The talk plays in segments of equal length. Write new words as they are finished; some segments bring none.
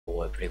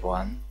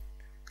everyone.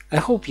 I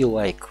hope you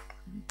like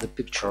the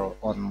picture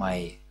on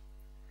my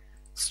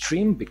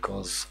stream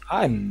because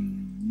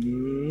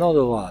I'm not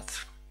a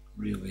lot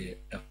really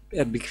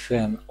a big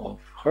fan of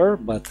her,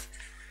 but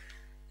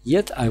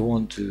yet I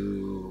want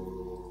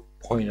to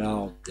point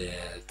out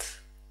that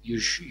you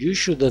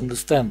should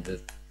understand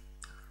that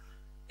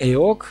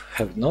AOC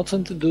have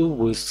nothing to do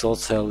with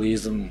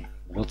socialism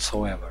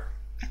whatsoever.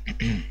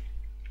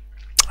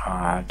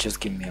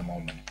 Just give me a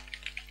moment.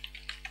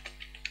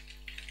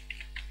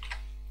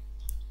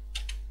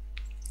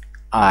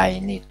 I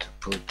need to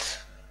put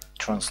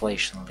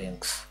translation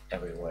links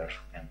everywhere,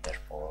 and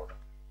therefore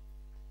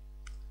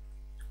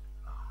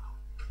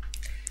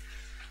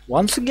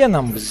once again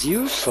I'm with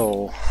you.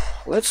 So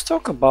let's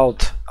talk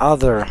about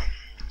other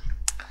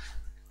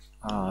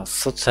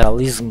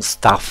socialism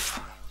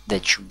stuff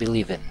that you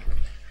believe in,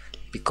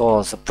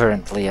 because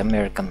apparently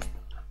American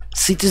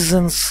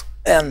citizens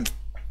and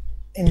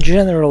in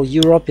general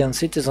European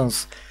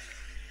citizens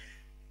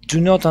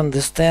do not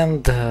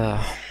understand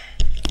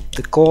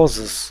the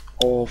causes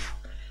of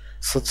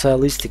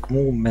socialistic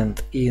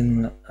movement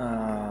in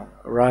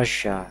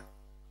Russia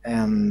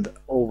and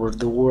over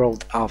the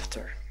world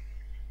after.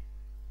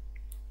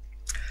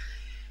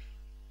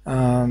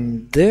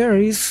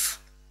 There is,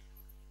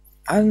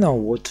 I don't know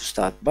what to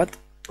start, but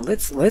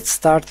let's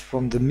start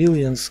from the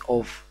millions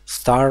of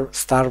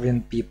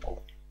starving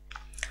people.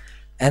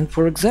 And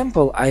for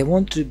example, I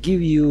want to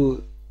give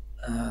you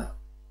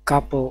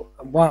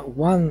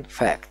one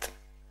fact.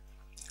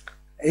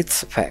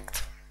 It's a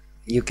fact.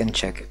 You can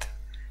check it.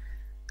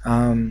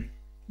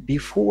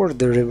 Before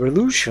the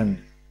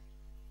revolution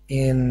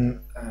in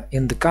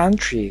the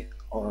country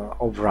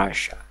of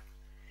Russia,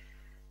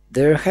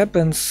 there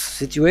happens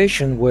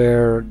situation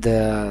where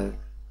the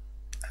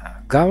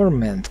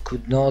government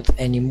could not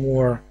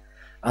anymore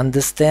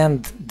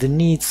understand the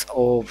needs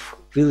of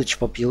village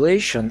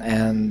population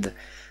and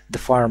the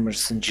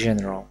farmers in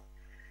general,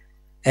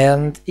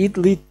 and it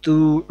led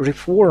to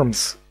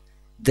reforms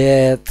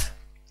that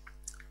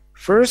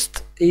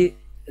first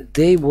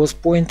they was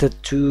pointed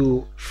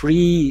to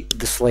free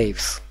the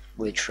slaves,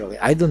 literally.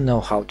 I don't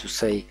know how to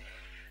say,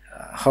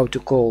 how to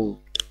call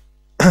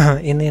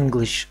in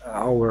English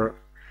our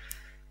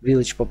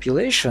village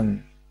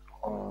population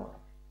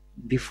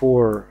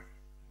before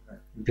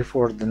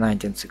the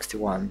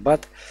 1961,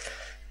 but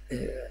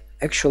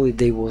actually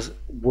they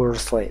were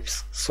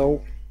slaves.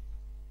 So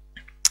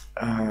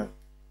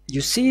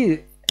you see,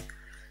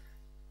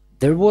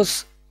 there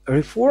was a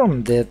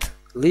reform that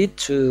led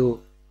to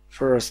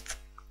first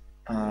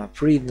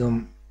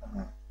freedom.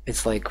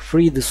 It's like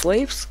free the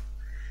slaves,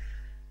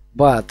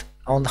 but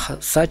on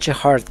such a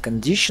hard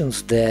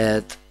conditions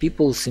that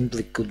people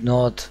simply could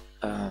not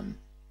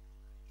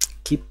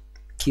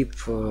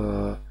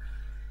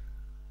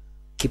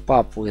keep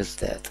up with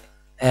that.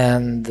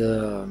 And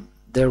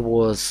there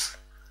was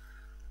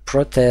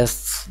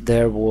protests,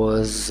 there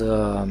was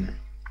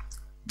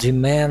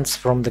demands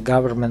from the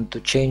government to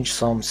change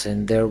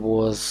something, there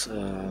was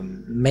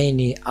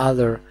many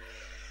other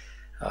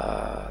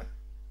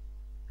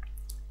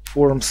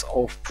forms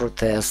of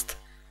protest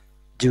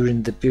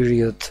during the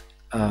period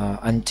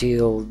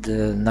until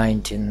the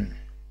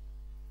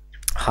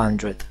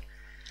 1900.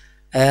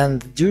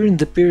 And during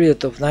the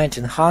period of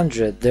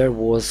 1900 there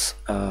was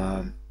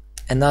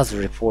another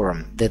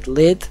reform that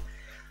led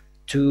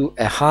to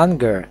a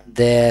hunger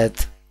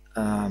that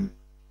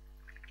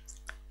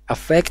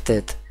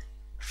affected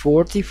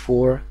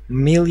 44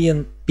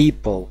 million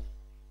people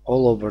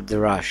all over the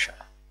Russia.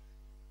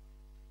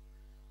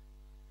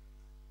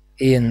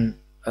 It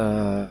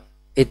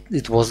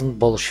wasn't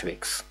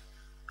Bolsheviks.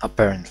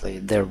 Apparently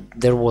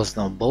there was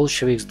no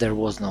Bolsheviks, there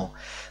was no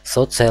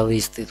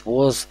socialist. It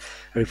was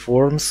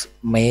reforms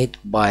made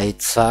by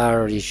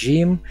Tsar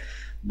regime,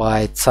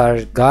 by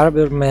Tsar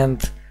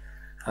government,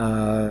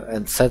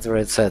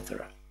 etc.,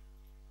 etc.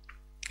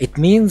 It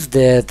means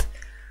that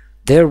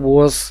there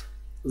was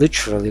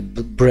literally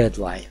bread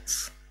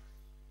lines.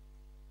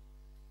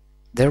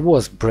 There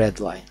was bread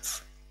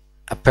lines,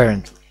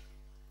 apparently.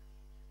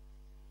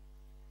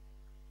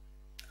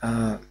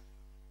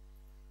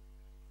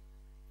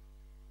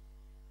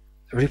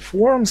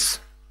 Reforms,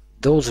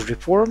 those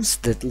reforms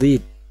that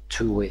lead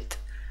to it,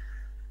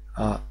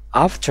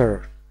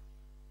 after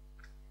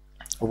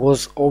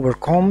was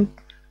overcome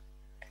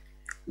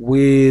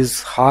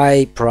with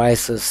high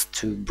prices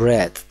to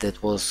bread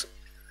that was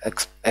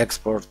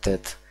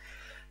exported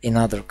in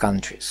other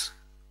countries.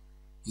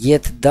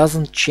 Yet it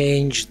doesn't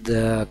change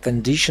the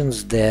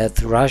conditions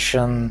that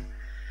Russian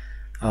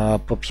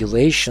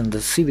population,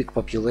 the civic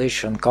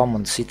population,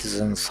 common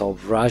citizens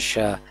of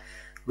Russia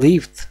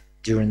lived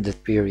during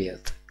that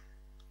period.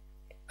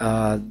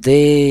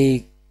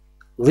 They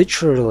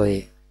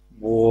literally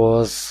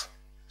was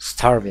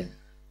starving.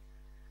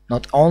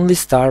 Not only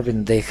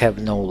starving, they have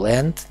no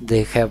land,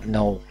 they have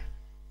no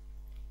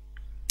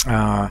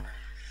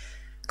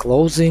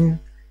clothing,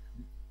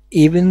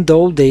 even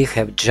though they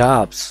have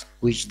jobs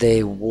which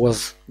they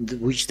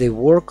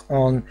work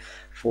on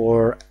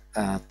for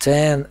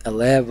 10,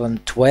 11,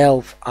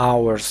 12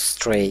 hours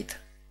straight.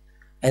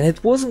 And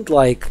it wasn't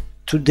like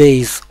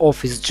today's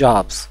office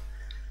jobs.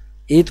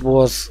 It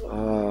was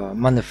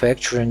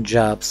manufacturing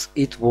jobs,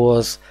 it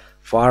was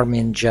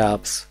farming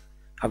jobs,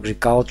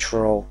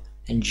 agricultural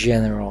in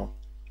general.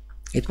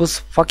 It was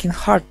fucking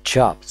hard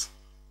jobs.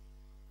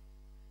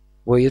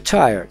 Were you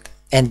tired?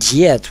 And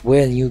yet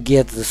when you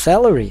get the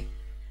salary,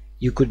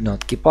 you could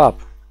not keep up.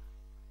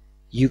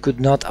 You could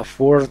not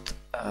afford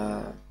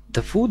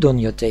the food on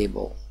your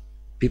table.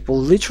 People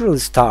literally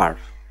starve.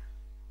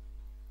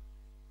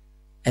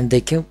 And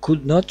they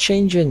could not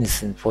change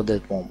anything for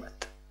that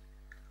moment.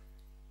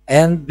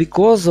 And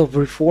because of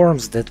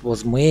reforms that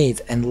was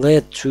made and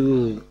led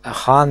to a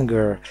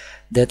hunger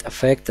that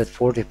affected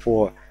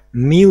 44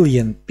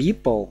 million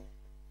people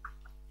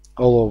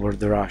all over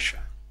the Russia,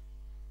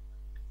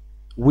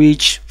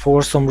 which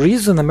for some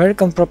reason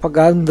American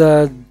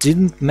propaganda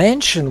didn't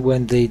mention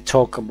when they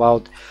talk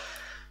about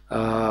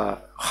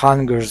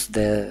hungers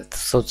that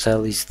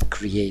socialists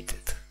created.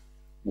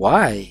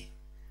 Why?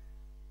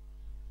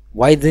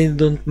 Why they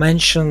don't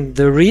mention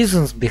the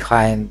reasons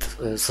behind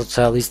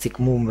socialistic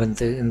movement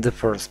in the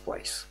first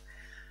place?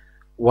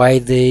 Why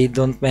they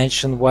don't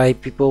mention why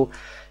people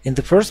in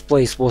the first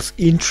place was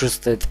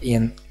interested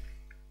in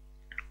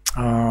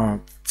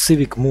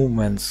civic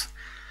movements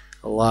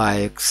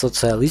like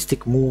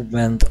socialistic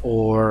movement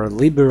or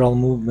liberal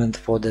movement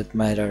for that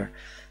matter?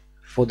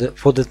 For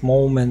that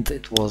moment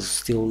it was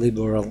still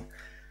liberal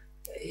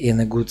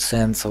in a good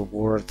sense of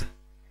word.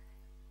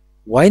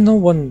 Why no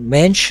one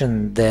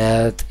mentioned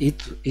that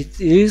it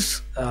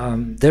is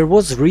there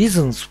was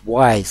reasons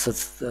why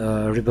such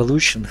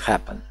revolution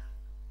happened?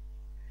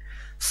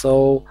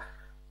 So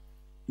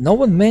no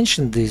one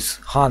mentioned this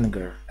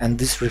hunger and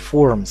these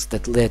reforms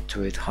that led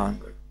to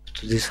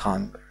this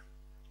hunger.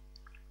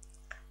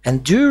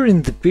 And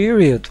during the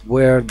period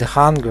where the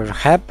hunger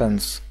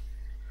happens,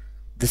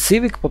 the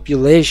civic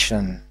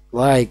population,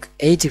 like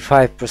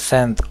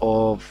 85%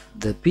 of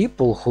the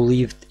people who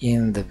lived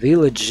in the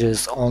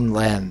villages on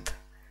land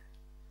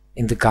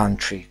in the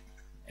country,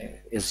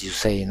 as you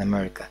say in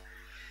America,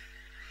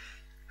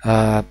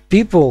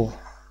 people,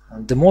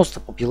 the most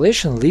of the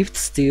population lived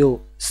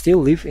still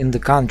live in the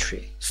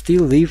country,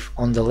 still live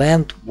on the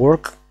land,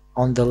 work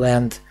on the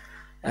land,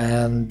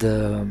 and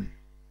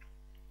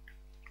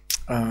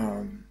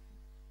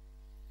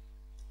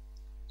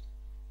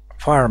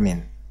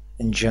farming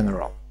in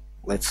general,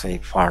 let's say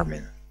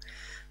farming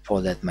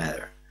for that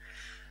matter.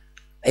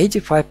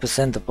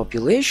 85% of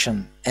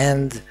population,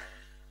 and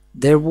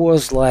there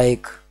was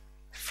like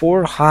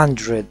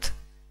 400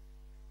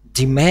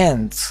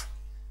 demands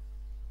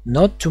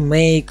not to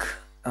make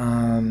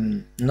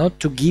not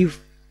to give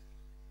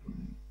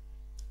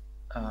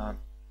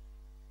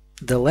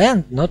the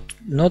land,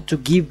 not to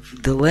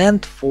give the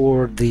land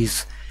for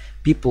these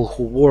people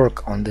who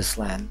work on this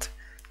land,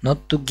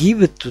 not to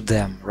give it to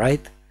them,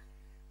 right?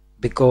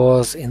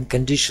 Because in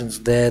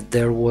conditions that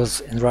there was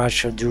in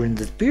Russia during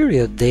that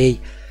period, they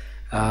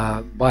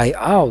buy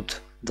out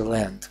the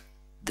land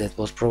that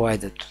was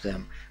provided to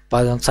them,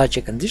 but on such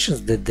a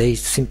conditions that they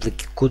simply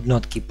could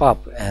not keep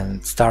up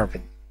and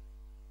starving.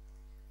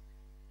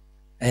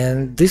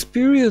 And this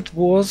period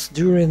was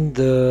during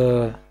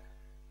the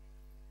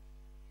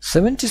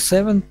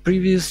 77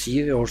 previous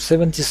year or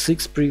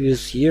 76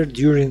 previous year,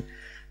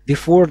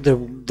 before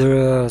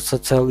the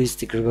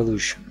socialistic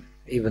revolution,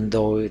 even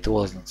though it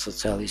wasn't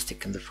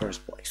socialistic in the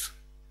first place.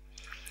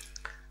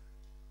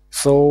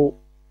 So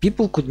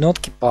people could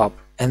not keep up,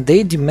 and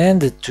they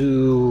demanded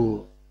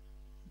to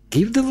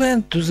give the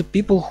land to the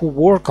people who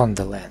work on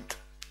the land.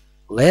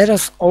 Let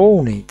us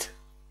own it.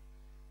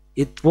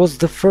 It was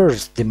the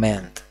first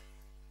demand.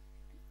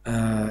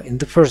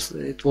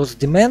 It was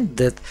demand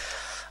that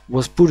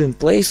was put in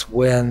place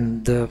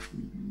when the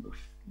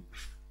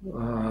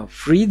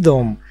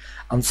freedom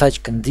on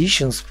such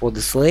conditions for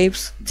the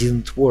slaves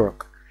didn't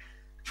work.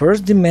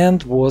 First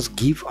demand was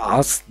give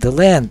us the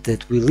land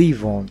that we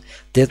live on,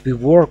 that we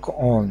work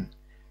on,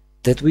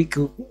 that we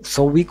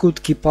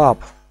could keep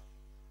up.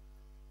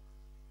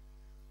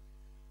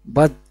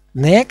 But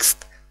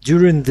next,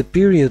 during the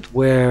period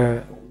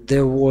where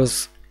there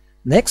was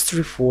next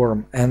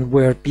reform and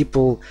where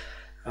people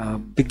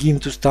begin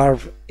to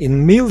starve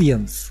in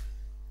millions,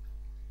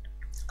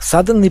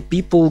 suddenly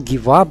people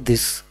give up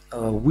this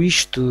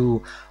wish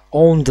to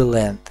own the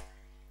land.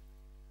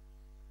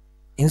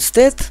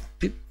 Instead,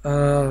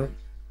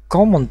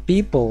 common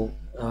people,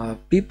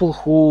 people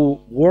who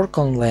work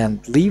on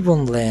land, live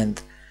on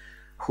land,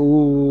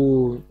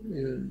 who,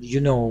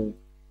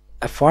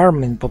 a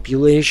farming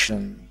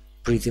population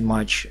pretty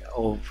much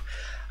of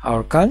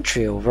our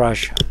country, of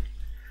Russia,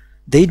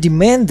 they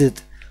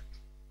demanded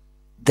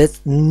that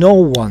no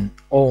one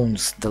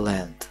owns the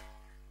land,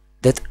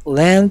 that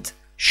land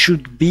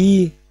should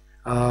be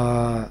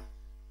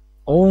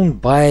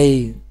owned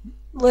by,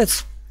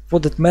 for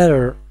that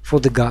matter,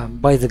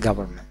 by the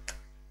government.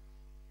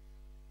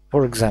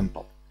 For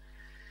example,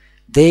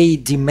 they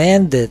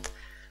demanded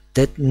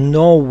that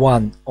no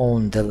one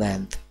owned the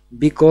land,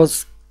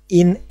 because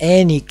in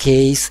any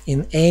case,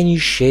 in any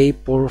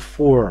shape or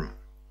form,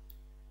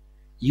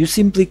 you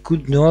simply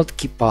could not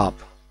keep up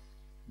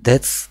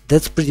That's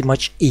pretty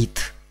much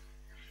it.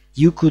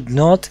 You could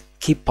not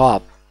keep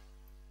up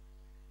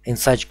in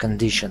such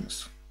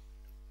conditions.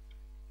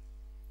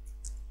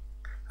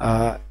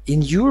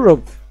 In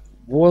Europe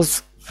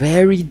was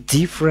very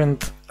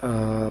different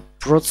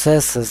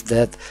processes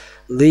that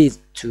lead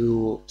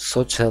to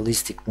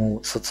socialistic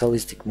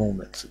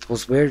movements. It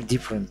was very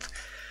different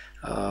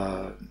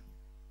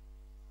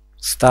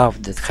stuff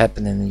that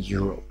happened in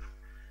Europe.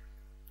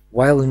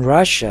 While in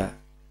Russia,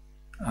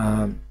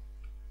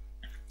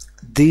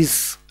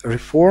 these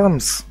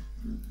reforms,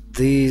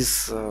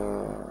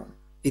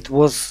 it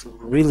was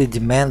really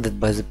demanded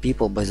by the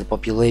people, by the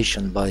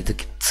population, by the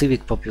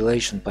civic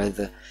population, by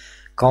the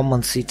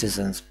common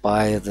citizens,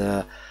 by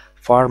the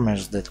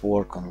farmers that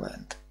work on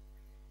land.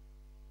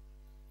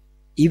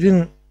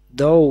 Even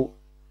though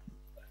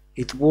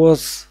it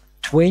was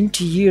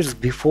 20 years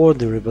before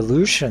the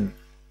revolution,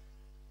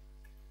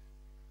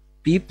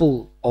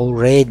 people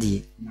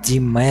already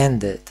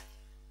demanded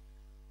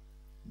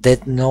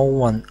that no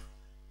one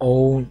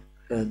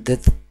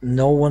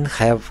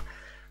have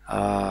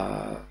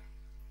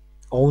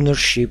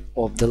ownership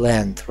of the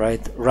land,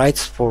 right?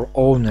 Rights for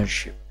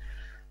ownership,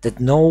 that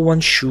no one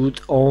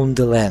should own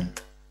the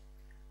land,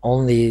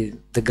 only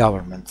the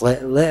government.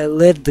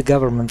 Let the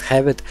government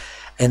have it,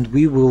 and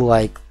we will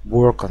like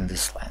work on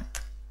this land.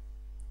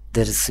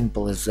 That is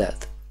simple as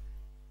that.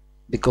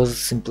 Because it's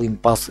simply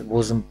impossible. It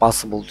was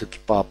impossible to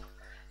keep up.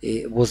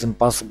 It was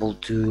impossible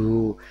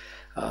to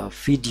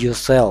feed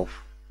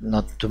yourself,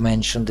 not to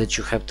mention that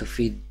you have to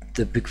feed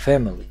the big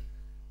family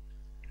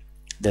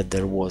that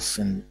there was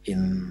in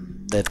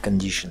that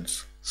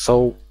conditions.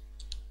 So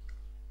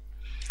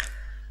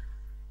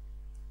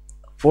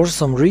for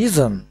some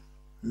reason,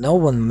 no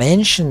one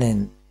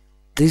mentioning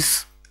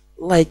this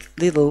like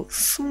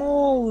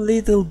small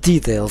little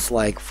details,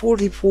 like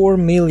 44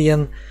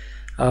 million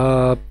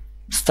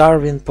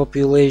starving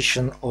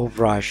population of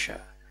Russia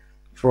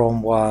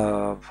from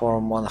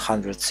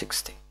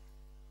 160.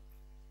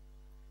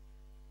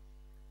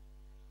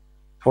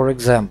 For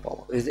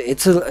example,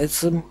 it's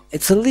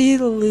a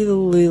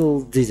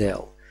little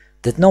detail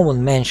that no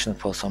one mentioned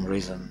for some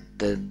reason.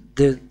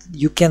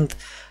 You can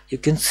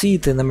see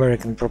it in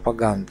American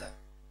propaganda.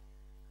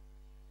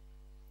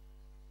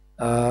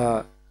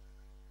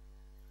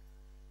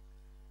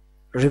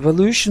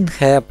 Revolution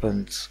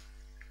happens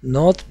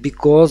not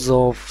because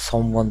of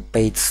someone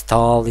paid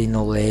Stalin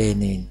or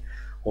Lenin,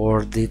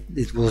 or that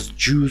it was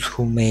Jews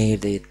who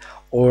made it,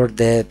 or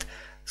that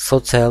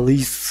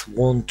socialists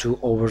want to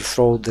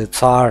overthrow the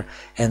Tsar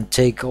and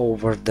take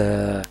over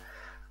the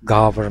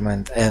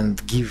government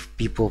and give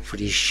people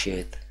free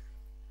shit.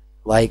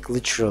 Like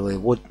literally,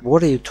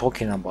 what are you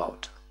talking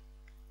about?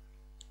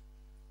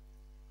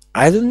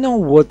 I don't know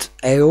what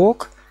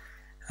AOC,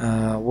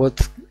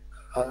 what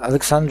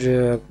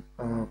Alexandria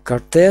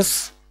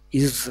Cortez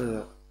is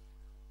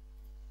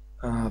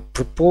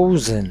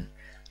proposing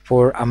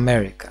for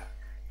America.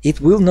 It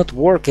will not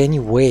work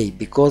anyway,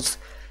 because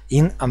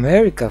in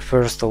America,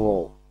 first of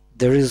all,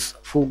 there is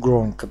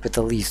full-grown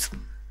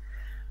capitalism.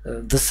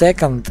 The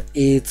second,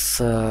 it's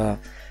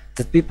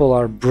that people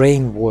are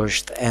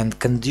brainwashed and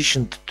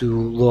conditioned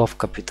to love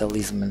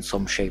capitalism in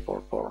some shape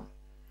or form.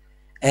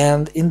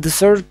 And in the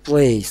third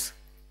place,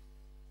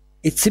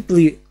 it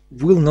simply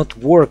will not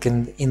work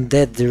in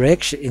that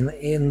direction,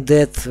 in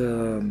that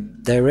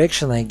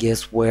direction, I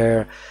guess,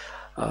 where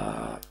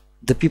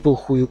the people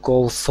who you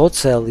call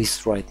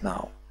socialists right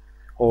now,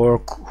 or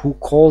who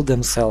call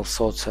themselves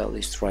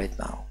socialists right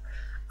now,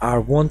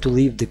 want to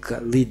lead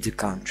the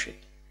country.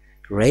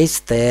 Raise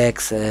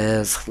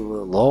taxes,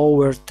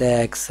 lower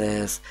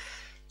taxes.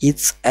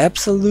 It's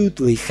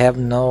absolutely have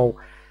no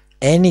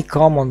any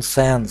common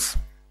sense.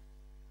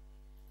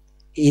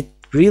 It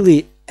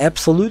really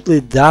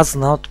absolutely does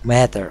not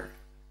matter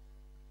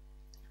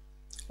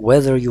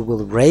whether you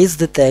will raise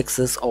the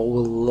taxes or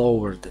will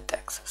lower the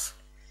taxes.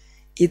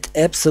 It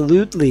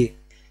absolutely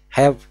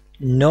have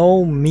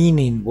no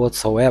meaning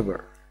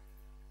whatsoever.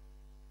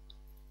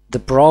 The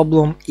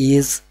problem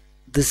is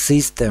the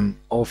system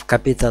of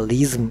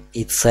capitalism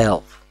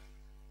itself.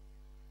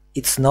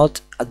 It's not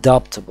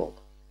adoptable.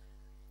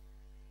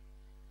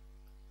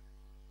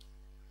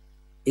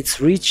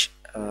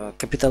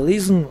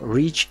 Capitalism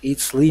reach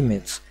its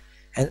limits,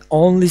 and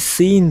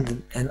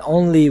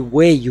only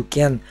way you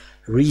can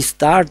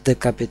restart the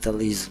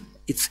capitalism,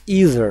 it's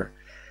either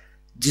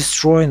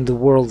destroying the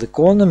world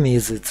economy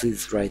as it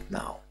is right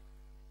now,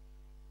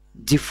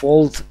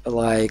 default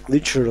like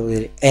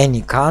literally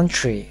any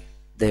country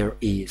there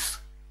is,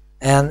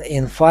 and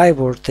in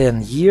 5 or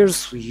 10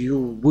 years we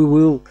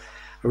will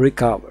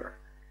recover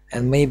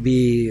and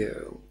maybe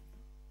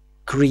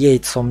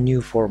create some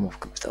new form of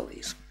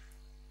capitalism.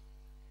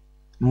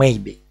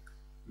 Maybe,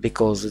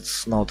 because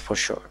it's not for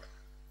sure.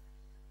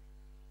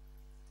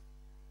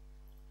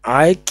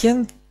 I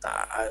can't.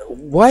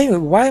 Why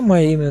am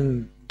I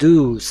even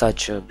do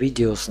such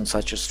videos and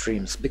such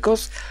streams?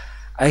 Because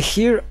I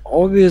hear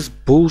obvious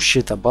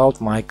bullshit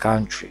about my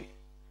country.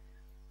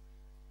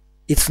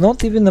 It's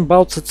not even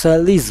about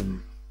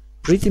socialism.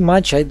 Pretty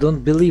much I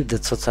don't believe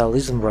that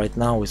socialism right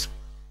now is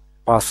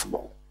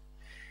possible.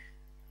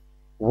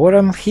 What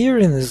I'm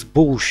hearing is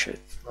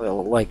bullshit,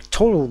 well, like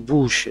total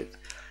bullshit.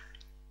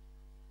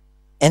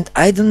 And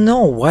I don't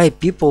know why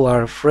people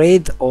are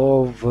afraid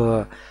of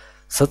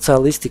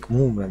socialistic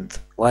movement.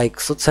 Like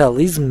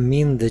socialism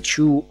means that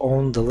you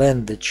own the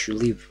land that you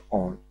live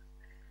on.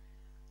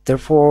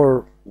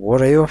 Therefore,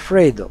 what are you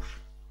afraid of?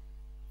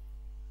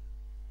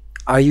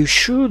 Are you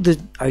sure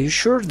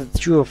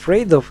that you're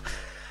afraid of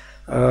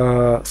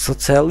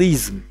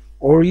socialism,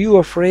 or are you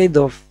afraid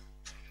of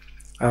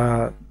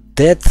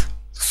that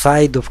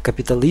side of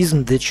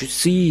capitalism that you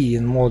see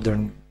in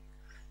modern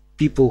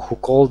people who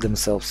call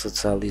themselves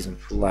socialism,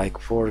 like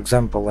for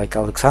example like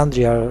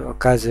Alexandria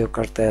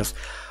Ocasio-Cortez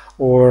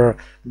or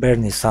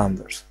Bernie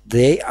Sanders?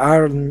 They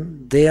are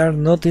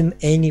not in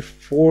any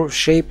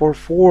shape or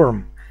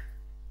form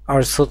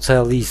are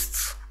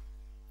socialists.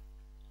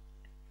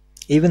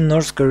 Even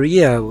North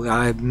Korea,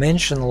 I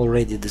mentioned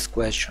already this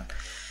question.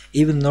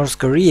 Even North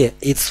Korea,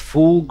 it's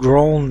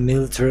full-grown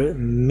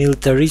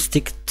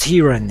militaristic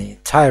tyranny.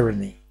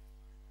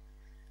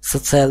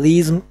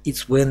 Socialism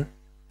is when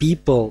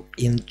people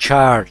in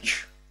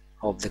charge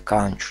of the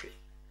country.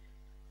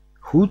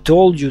 Who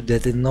told you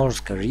that in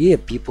North Korea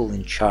people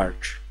in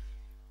charge?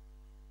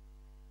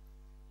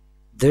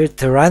 They're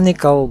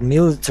tyrannical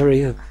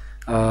military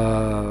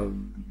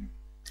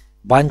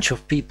bunch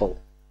of people.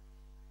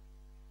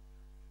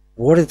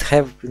 What it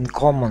have in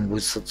common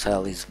with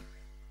socialism?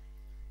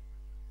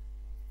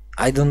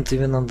 I don't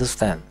even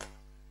understand.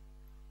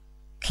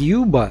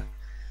 Cuba,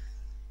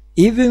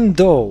 even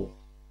though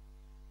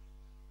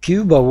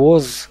Cuba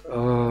was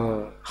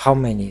how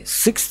many,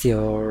 60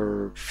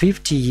 or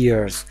 50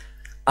 years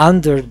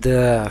under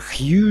the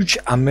huge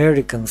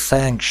American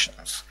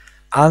sanctions,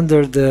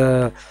 under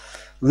the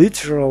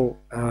literal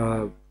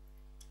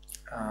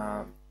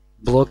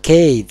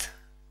blockade,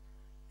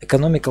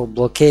 economical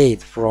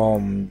blockade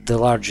from the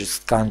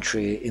largest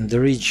country in the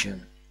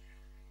region,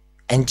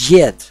 and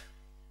yet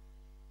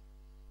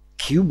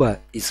Cuba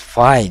is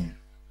fine.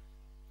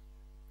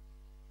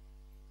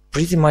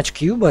 Pretty much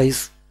Cuba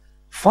is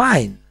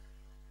fine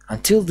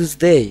until this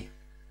day.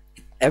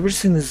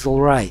 Everything is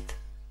alright.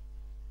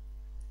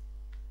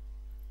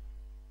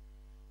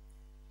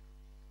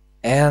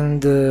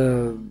 And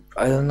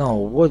I don't know,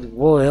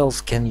 what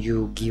else can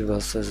you give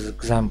us as an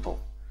example?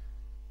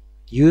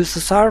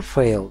 USSR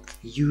failed.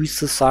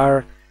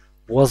 USSR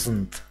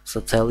wasn't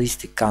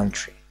socialistic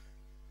country.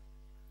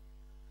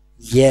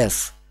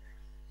 Yes,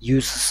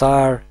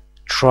 USSR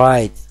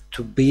tried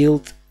to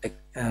build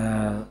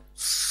a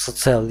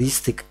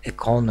socialistic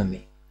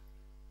economy.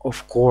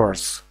 Of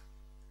course,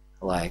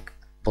 like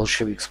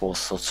Bolsheviks was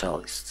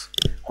socialists,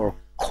 or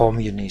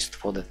communists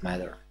for that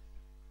matter.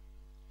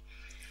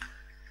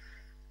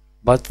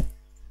 But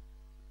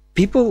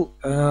people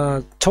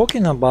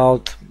talking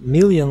about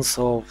millions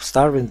of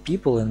starving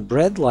people and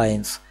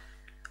breadlines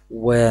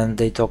when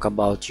they talk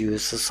about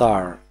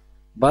USSR,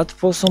 but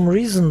for some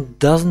reason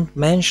doesn't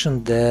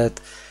mention that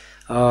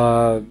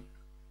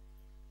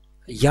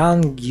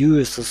young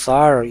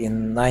USSR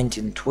in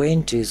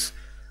 1920s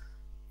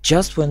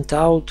just went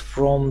out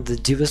from the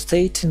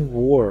devastating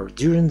war.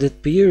 During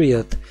that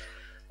period,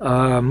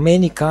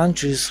 many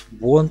countries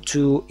want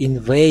to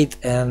invade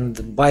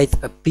and bite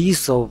a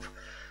piece of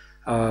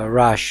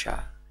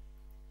Russia.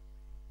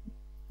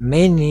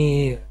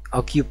 Many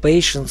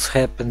occupations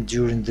happened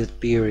during that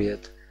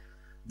period.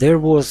 There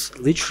was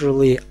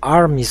literally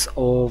armies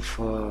of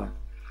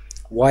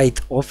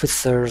white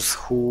officers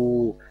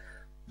who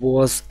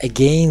was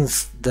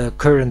against the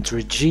current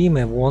regime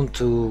and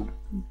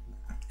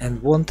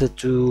wanted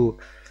to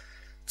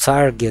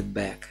Tsar get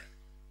back,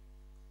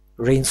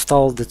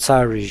 reinstall the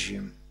Tsar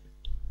regime,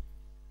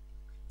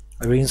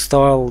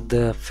 reinstall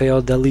the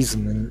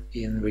feudalism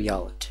in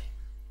reality.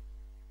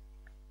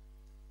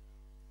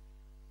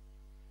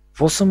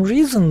 For some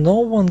reason no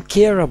one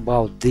care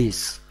about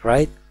this,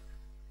 right?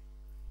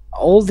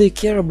 All they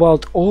care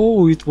about,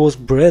 oh, it was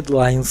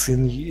breadlines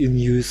in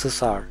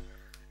USSR.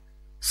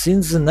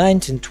 Since the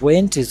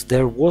 1920s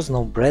there was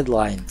no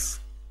breadlines.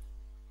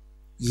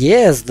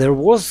 Yes, there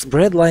was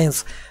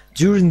breadlines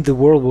during the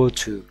World War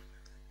II.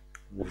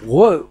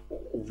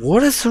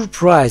 What a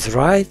surprise,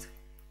 right?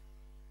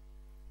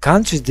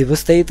 Countries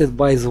devastated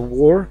by the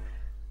war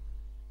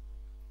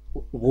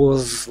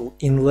was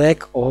in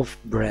lack of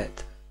bread.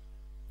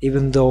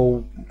 Even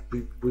though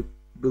we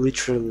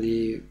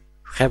literally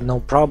have no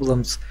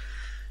problems,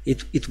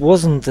 it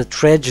wasn't a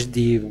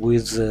tragedy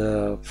with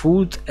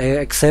food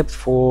except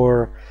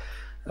for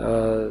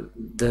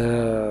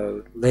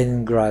the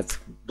Leningrad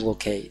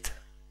blockade,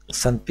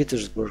 St.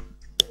 Petersburg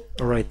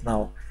right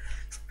now.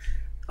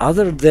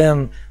 Other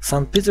than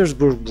St.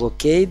 Petersburg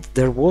blockade,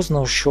 there was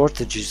no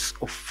shortages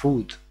of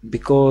food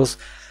because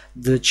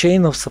the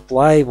chain of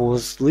supply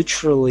was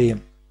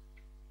literally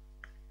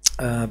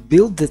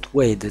built that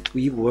way that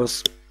we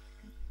was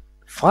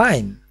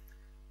fine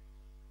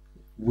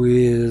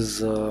with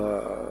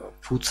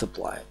food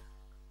supply.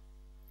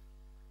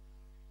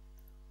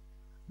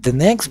 The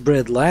next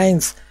bread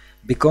lines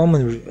become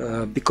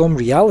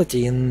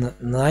reality in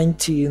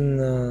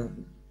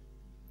 19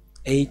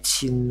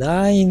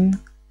 1989.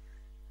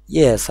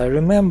 Yes, I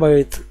remember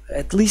it.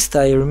 At least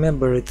I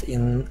remember it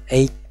in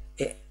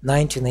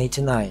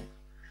 1989.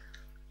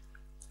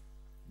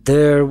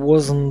 There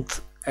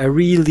wasn't a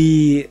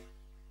really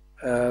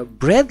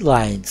bread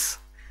lines,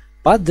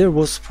 but there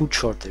was food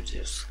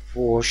shortages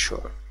for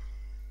sure.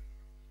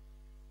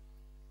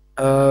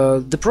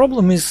 The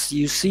problem is,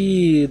 you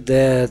see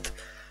that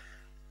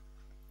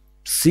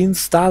since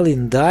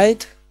Stalin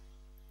died,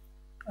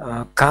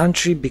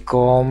 country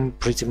become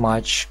pretty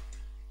much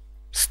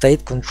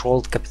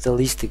state-controlled,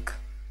 capitalistic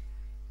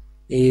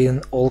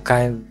in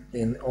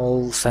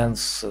all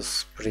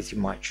senses, pretty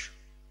much.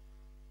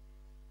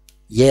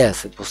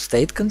 Yes, it was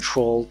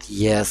state-controlled.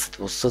 Yes, it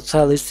was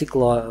socialistic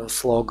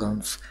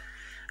slogans.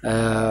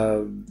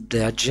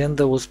 The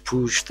agenda was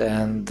pushed,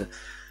 and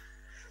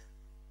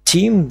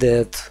team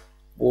that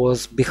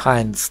was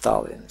behind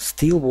Stalin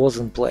still was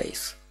in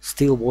place,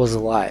 still was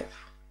alive,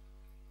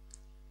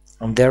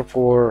 and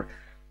therefore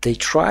they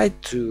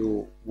tried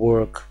to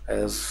work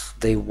as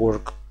they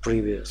worked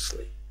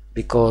previously,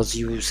 because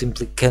you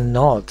simply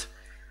cannot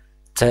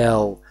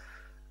tell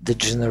the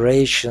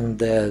generation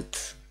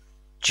that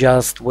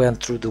just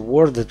went through the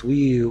war that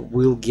we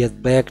will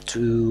get back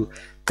to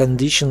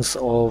conditions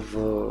of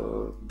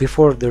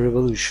before the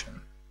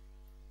revolution.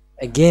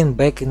 Again,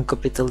 back in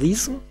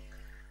capitalism,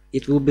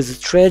 it will be the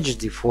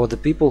tragedy for the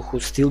people who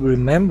still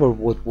remember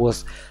what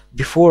was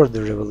before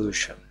the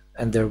revolution.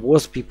 And there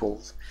was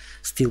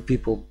still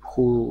people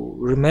who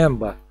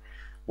remember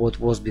what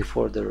was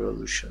before the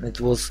revolution.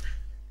 It was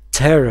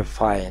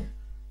terrifying.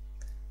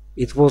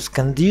 It was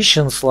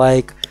conditions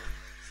like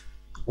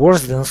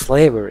worse than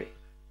slavery.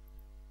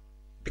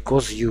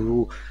 Because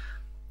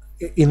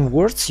in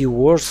words you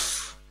were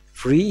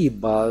free,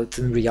 but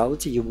in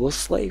reality you were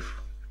slave.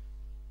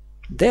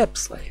 Debt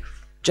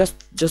slave. Just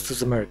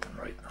as American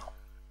right now.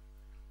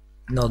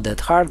 Not that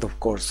hard, of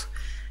course,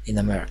 in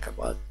America,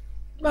 but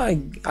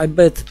I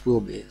bet it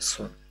will be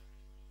soon.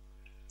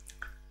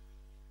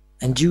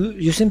 And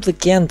you simply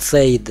can't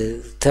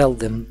tell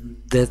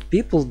them that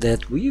people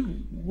that we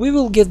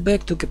will get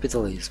back to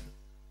capitalism.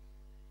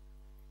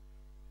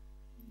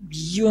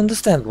 You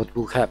understand what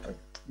will happen.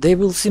 They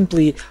will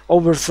simply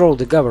overthrow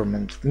the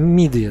government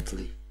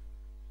immediately,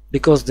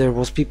 because there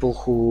was people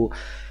who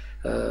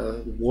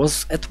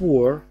was at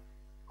war,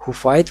 who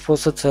fight for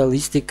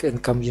socialistic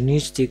and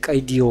communistic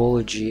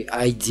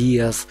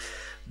ideas.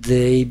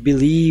 They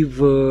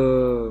believe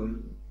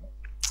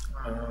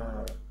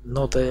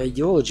not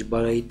ideology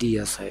but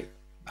ideas,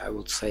 I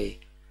would say.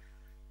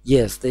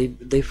 Yes,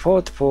 they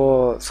fought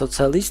for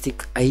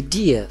socialistic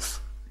ideas.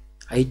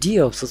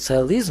 Idea of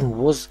socialism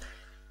was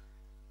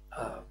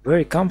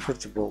very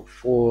comfortable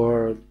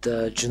for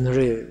the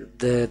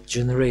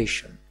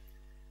generation,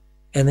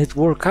 and it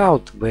worked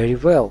out very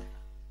well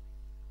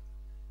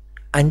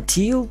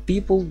until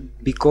people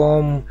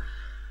become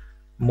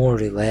more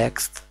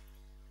relaxed,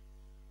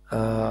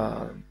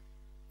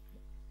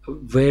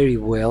 very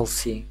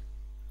wealthy,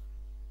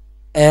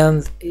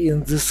 and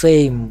in the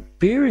same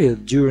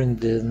period during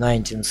the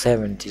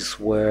 1970s,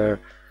 where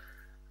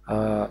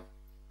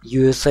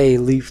USA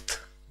lived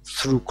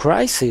through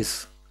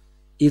crisis,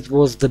 it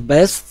was the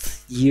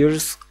best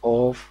years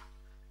of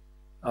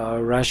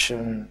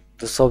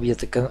the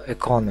Soviet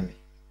economy.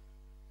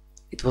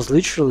 It was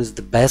literally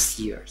the best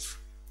years.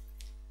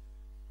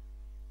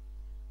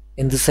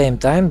 In the same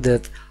time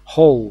that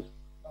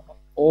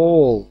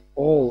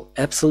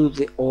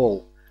absolutely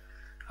all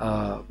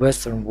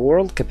Western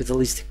world,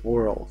 capitalistic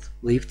world,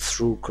 lived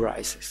through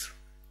crisis.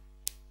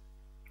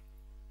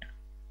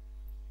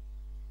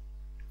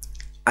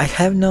 I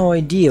have no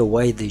idea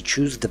why they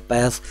choose the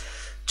path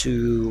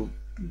to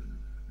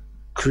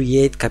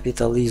create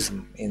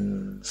capitalism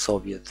in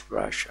Soviet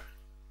Russia.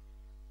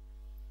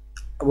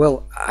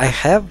 Well, I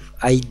have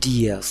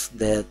ideas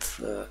that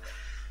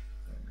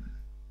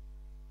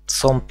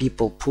some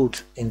people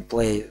put in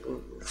play,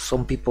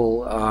 some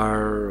people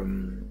are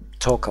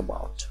talk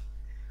about,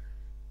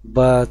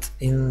 but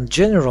in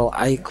general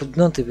I could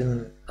not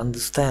even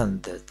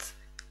understand that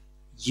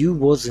you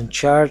was in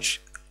charge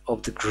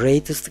of the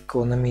greatest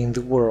economy in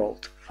the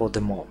world for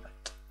the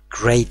moment,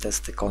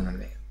 greatest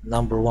economy,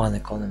 #1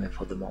 economy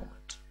for the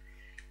moment,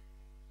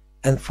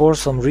 and for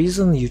some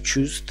reason you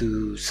choose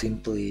to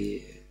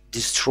simply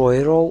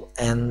destroy it all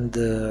and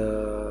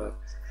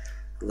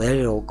let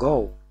it all go.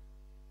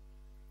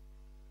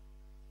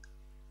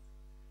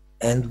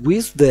 And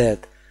with that,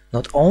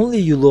 not only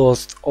you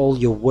lost all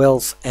your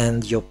wealth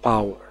and your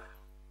power,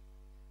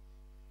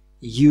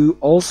 you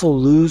also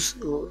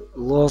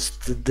lost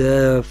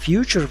the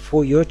future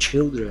for your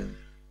children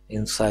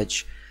in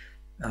such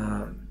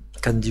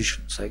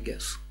conditions, I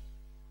guess.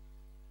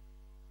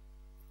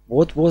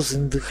 What was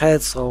in the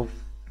heads of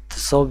the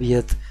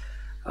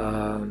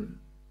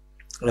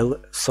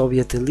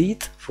Soviet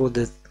elite for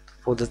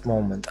that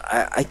moment,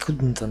 I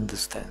couldn't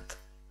understand,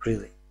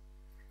 really.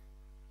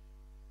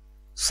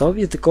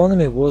 Soviet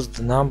economy was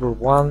the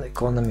 #1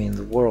 economy in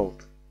the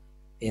world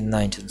in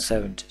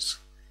 1970s,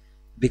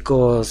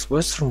 because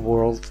Western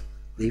world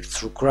lived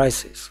through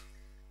crisis,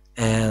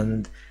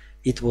 and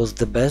it was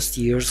the best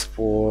years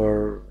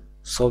for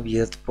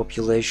Soviet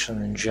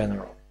population in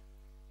general.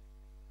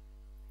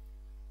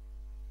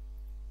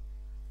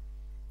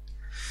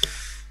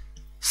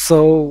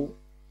 So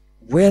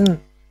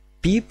when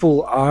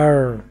people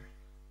are,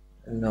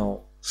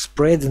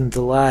 spreading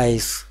the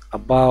lies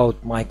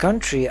about my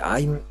country,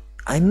 I'm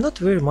not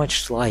very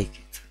much like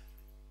it.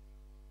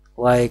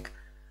 Like,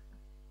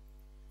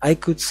 I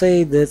could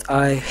say that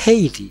I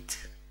hate it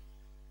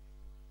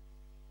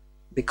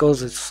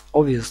because it's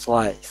obvious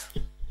lies.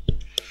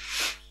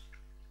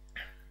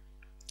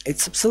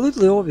 It's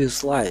absolutely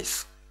obvious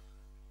lies.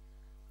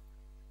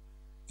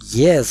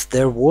 Yes,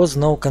 there was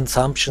no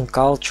consumption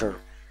culture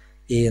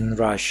in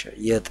Russia,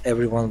 yet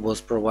everyone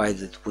was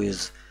provided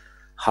with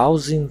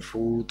housing,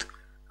 food,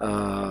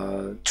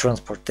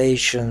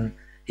 transportation,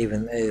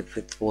 even if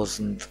it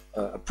wasn't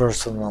a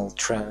personal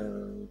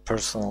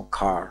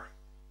car,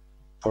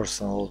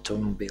 personal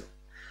automobile,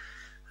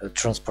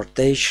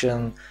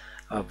 transportation,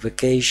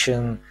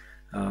 vacation,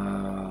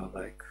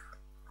 like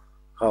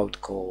how it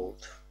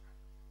called,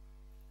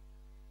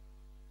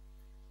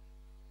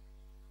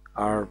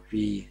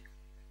 RV,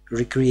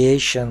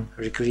 recreation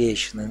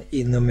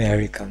in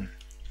American.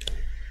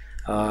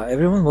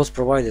 Everyone was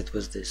provided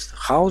with this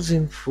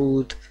housing,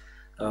 food,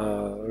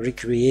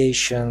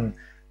 recreation,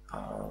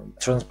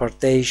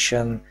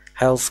 transportation,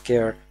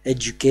 healthcare,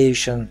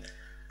 education.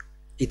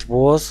 It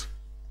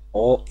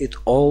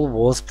all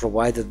was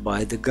provided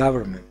by the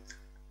government,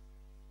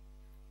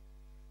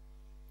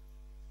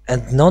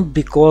 and not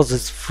because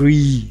it's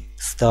free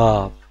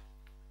stuff.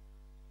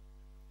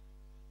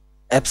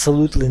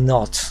 Absolutely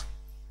not.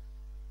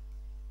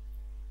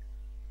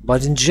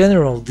 But in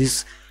general,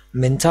 this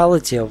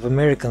mentality of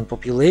American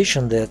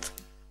population that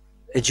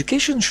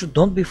education should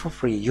not be for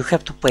free, you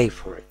have to pay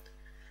for it.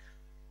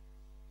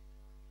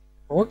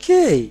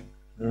 Okay,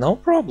 no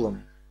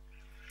problem.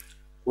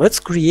 Let's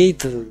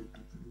create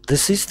the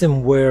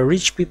system where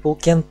rich people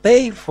can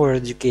pay for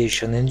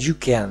education and you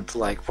can't.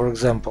 Like, for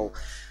example,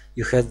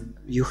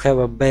 you have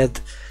a bad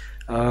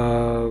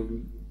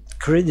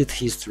credit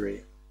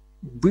history.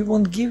 We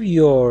won't give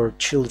your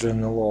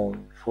children a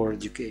loan for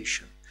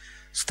education.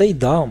 Stay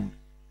dumb.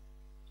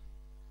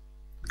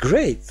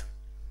 Great.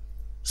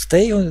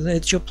 Stay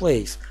at your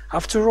place.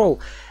 After all,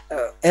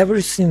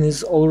 everything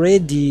is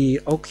already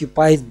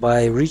occupied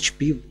by rich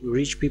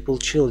people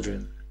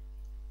children.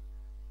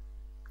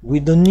 We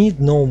don't need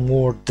no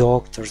more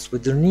doctors. We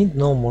don't need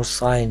no more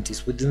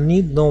scientists. We don't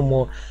need no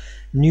more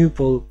new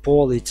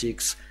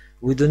politics.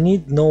 We don't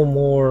need no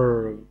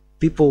more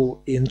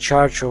people in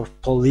charge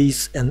of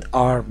police and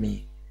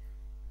army.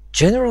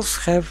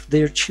 Generals have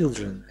their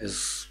children,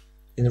 as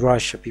in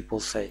Russia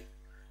people say.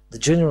 The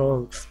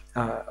general,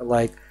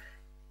 like,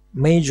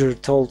 major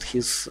told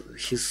his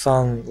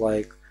son,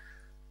 like,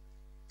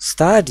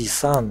 study,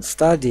 son,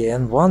 study,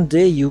 and one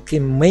day you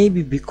can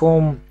maybe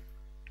become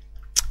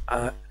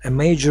a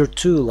major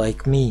too,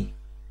 like me.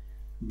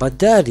 But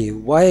daddy,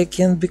 why I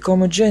can't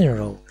become a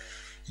general?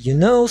 You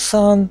know,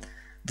 son,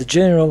 the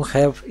general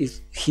have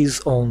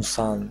his own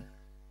son.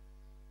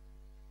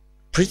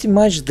 Pretty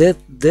much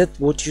that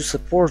what you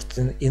support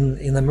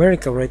in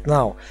America right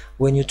now,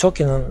 when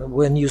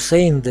you're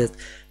saying that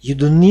you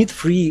don't need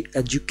free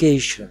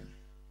education.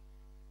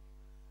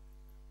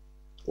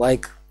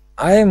 Like,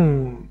 I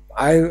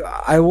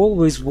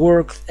always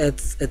worked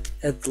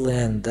at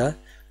land,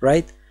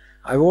 right?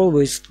 I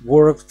always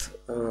worked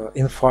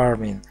in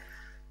farming.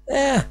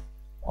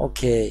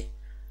 Okay.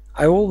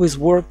 I always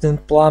worked in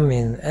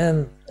plumbing,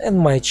 and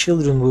my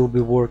children will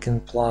be working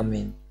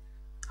plumbing.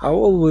 I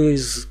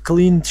always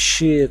cleaned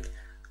shit,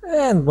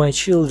 and my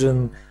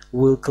children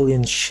will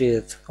clean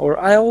shit. Or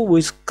I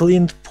always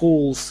cleaned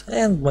pools,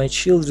 and my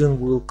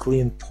children will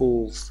clean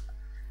pools.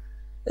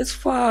 It's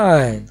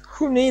fine.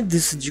 Who needs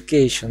this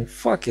education?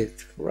 Fuck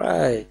it,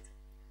 right?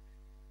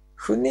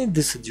 Who needs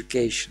this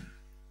education?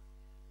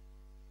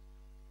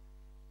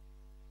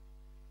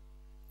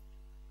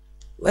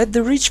 Let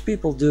the rich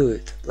people do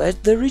it.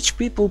 Let the rich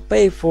people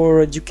pay for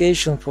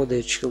education for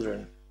their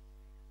children.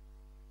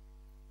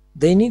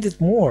 They need it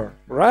more,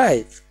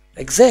 right?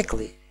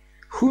 Exactly.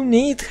 Who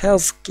needs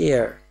health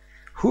care?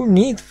 Who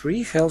needs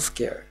free health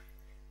care?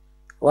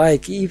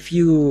 Like, if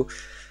you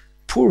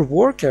poor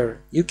worker,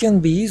 you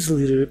can be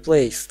easily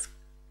replaced.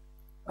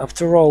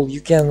 After all,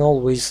 you can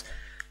always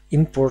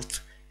import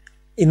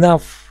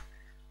enough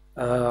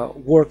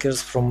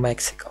workers from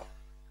Mexico.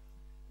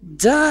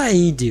 Die,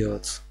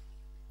 idiots!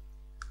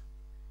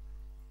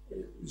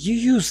 You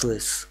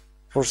useless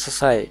for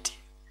society.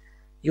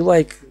 You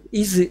like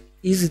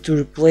easy to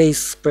replace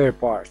spare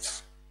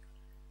parts.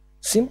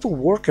 Simple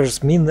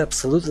workers mean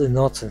absolutely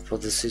nothing for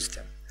the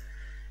system.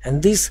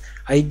 And this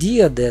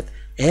idea that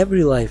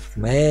every life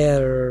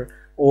matters,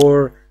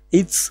 or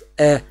it's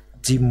a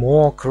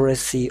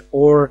democracy,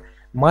 or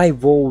my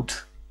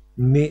vote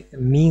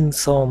means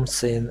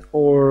something,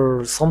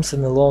 or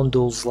something along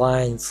those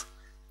lines,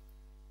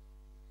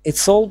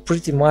 it's all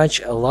pretty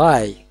much a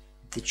lie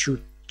that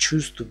you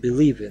choose to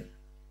believe in.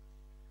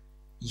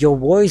 Your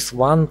voice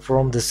won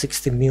from the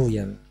 60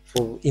 million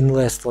in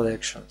last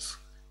elections.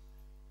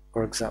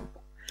 for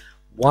example,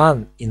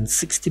 1 in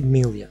 60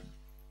 million.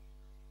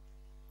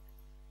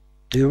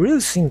 Do you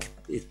really think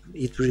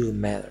it really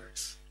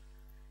matters?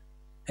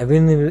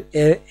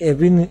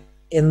 Even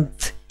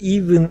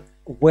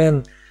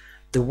when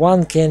the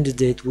one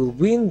candidate will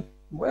win,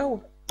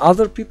 well,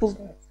 other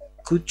people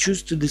could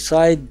choose to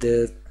decide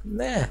that,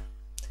 nah,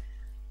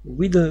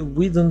 we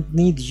don't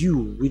need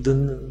you,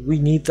 we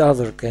need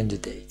other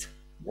candidate.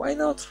 Why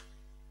not?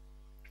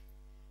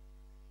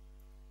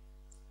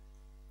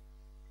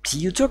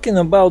 You're talking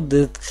about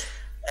that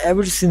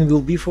everything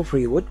will be for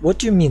free. What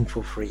do you mean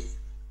for free?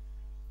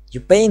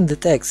 You're paying the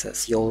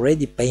taxes. You're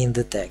already paying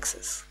the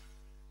taxes.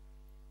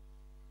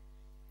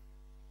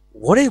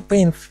 What are you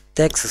paying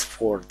taxes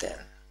for then?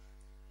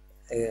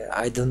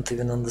 I don't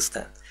even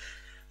understand.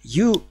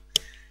 You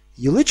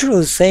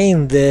literally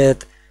saying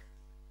that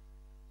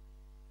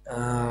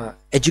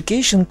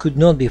education could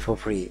not be for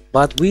free,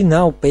 but we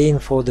now paying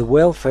for the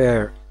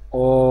welfare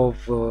of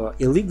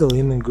illegal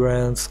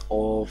immigrants,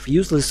 of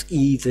useless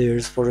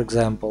eaters, for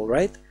example,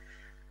 right?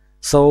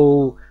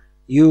 So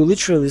you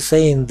literally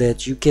saying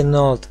that you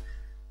cannot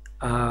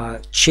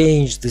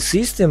change the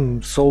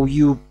system, so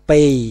you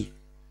pay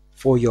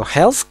for your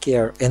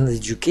healthcare and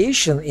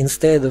education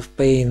instead of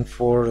paying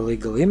for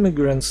illegal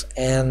immigrants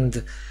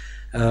and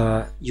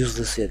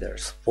useless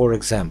eaters, for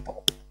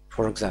example.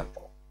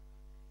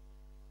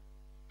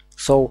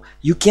 So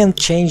you can't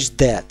change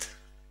that,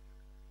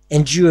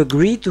 and you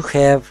agree to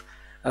have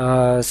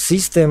a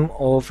system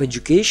of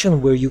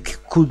education where you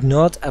could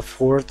not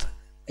afford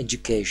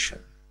education,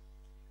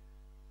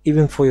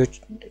 even for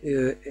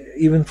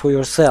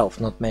yourself,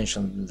 not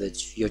mention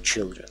that your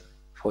children,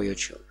 for your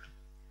children.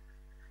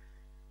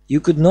 You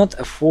could not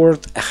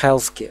afford a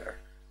healthcare.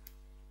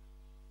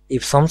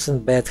 If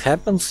something bad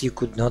happens, you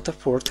could not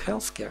afford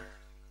healthcare.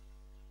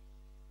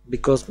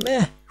 Because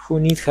who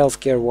needs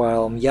healthcare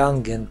while I'm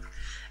young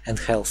and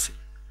healthy,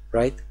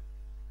 right?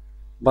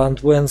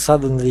 But when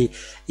suddenly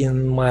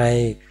in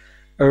my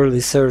early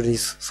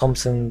 30s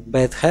something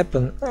bad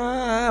happened,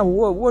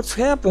 what's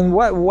happened?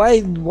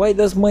 Why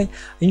does my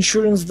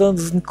insurance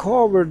doesn't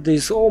cover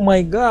this? Oh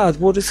my God,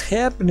 what is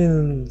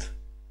happening?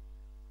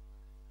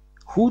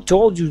 Who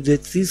told you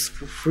that this is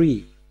for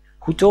free?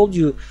 Who told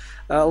you?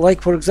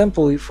 Like for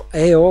example, if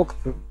AOC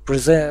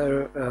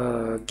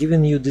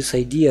giving you this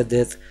idea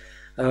that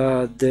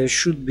there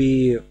should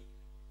be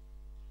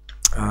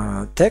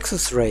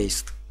taxes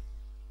raised,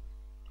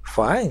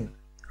 fine,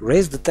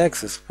 raise the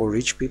taxes for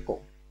rich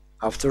people.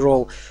 After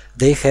all,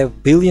 they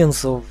have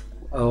billions of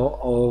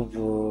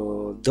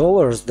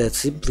dollars that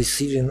simply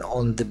sitting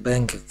on the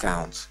bank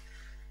accounts.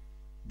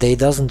 They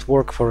doesn't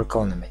work for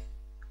economy.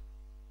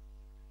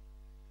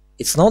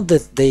 It's not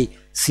that they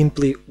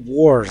simply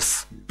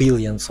worth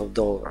billions of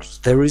dollars.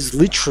 There is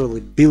literally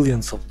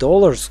billions of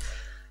dollars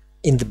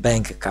in the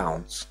bank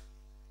accounts,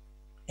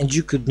 and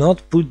you could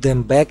not put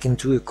them back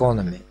into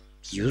economy.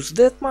 Use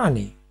that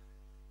money.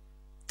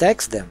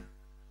 Tax them.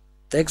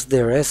 Tax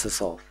their asses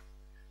off.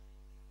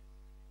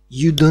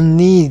 You don't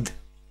need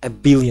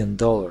 $1 billion.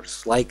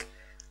 Like,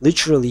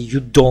 literally you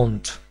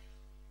don't.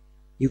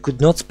 You could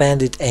not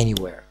spend it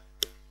anywhere.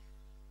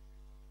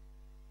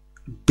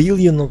 $1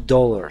 billion.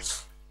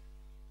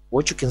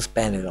 What you can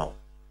spend it on?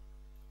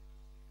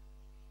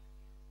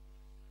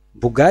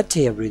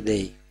 Bugatti every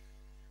day.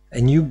 A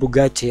new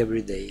Bugatti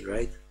every day,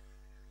 right?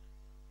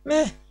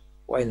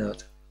 Why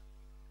not?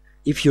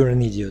 If you're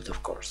an idiot,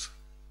 of course.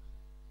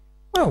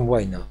 Well,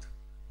 why not?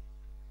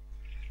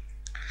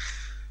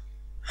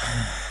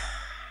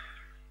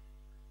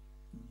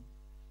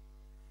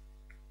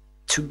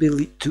 To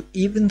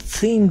even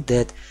think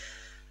that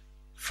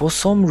for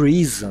some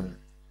reason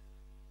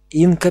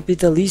in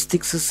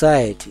capitalistic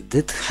society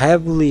that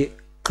heavily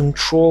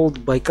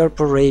controlled by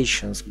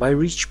corporations, by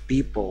rich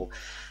people,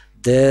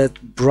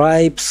 that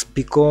bribes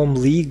become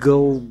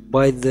legal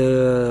by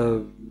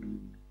the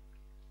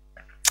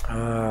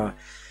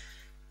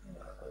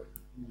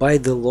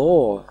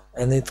law,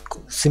 and it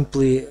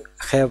simply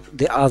have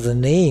the other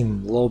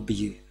name,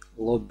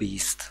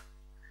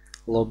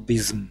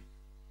 lobbyism.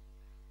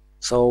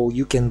 So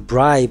you can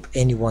bribe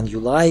anyone you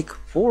like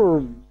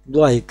for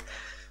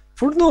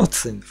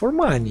nothing, for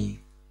money.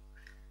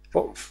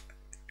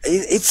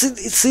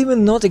 It's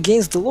even not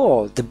against the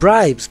law. The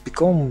bribes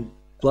become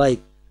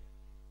like,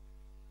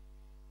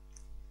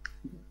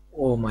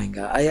 oh my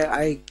God,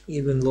 I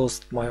even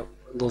lost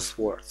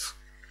words.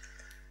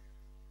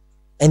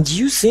 And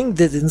you think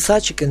that in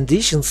such a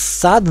condition,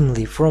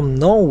 suddenly from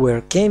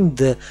nowhere came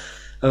the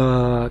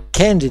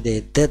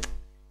candidate that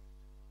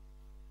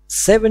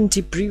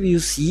 70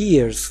 previous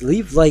years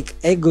lived like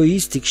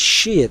egoistic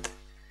shit,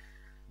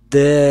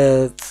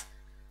 that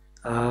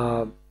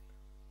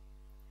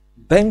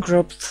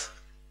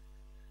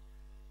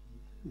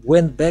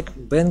went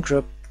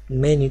bankrupt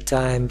many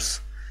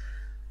times,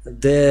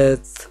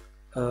 that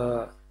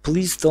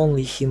pleased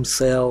only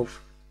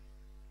himself,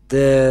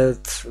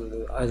 that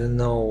I don't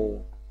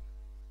know,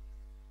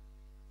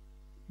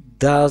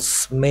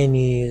 does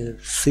many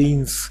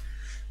things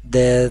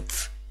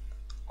that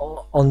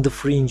on the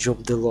fringe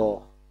of the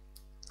law,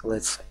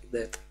 let's say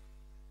that.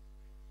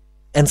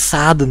 And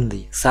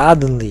suddenly,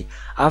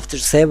 after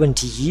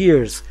 70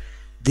 years,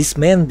 this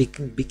man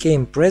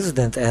became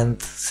president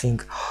and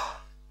think,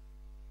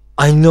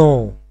 I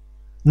know,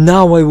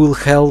 now I will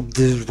help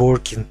the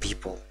working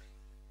people.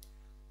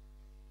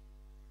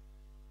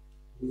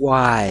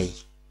 Why?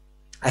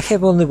 I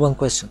have only one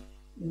question.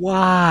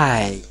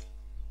 Why?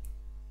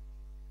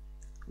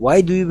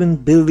 Why do you even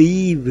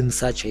believe in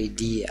such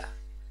idea?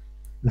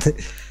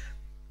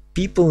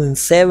 People in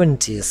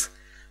 70s,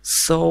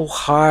 so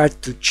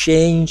hard to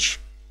change,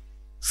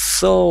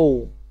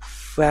 so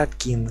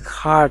fucking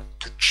hard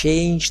to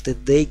change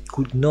that they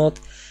could not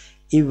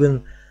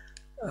even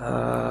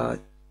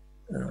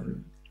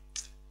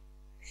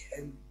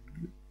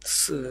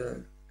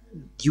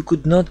you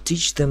could not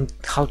teach them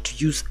how to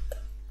use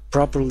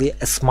properly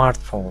a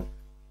smartphone.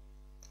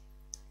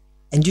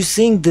 And you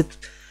think that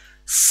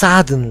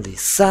suddenly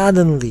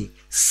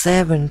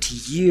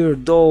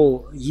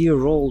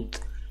 70-year-old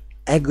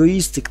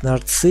egoistic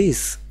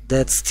narcissist,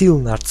 that's still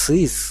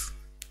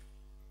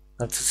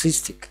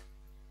narcissistic,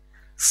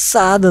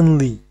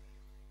 suddenly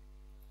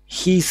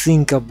he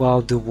think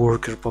about the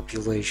worker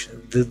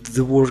population,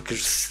 the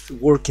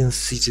working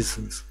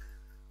citizens.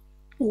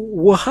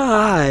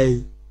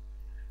 Why?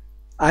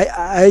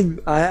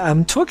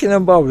 I'm talking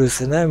about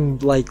this and I'm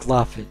like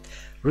laughing.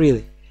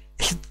 Really,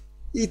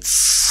 it's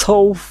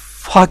so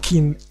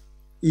fucking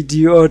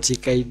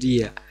idiotic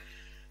idea.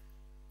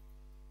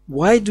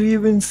 Why do you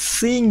even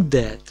think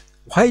that?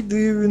 Why do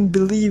you even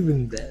believe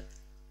in that?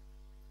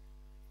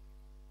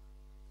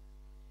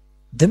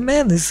 The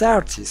man is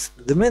artist.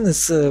 The man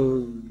is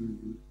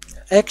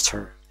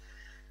actor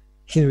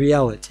in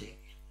reality.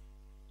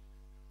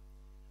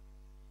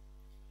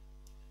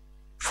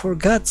 For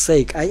God's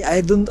sake,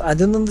 I don't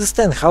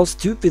understand how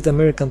stupid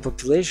American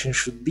population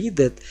should be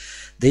that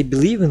they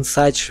believe in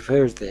such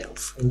fairy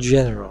tales in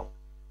general.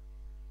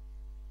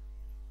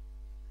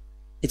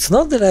 It's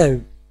not that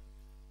I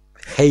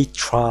hate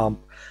Trump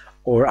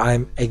or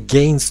I'm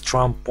against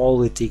Trump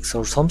politics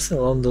or something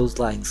along those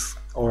lines,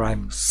 or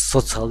I'm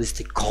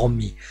socialistic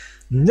commie.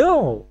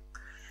 No,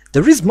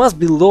 there must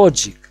be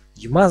logic.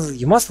 You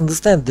must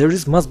understand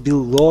must be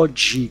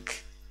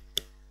logic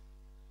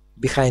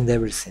behind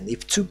everything.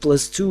 If 2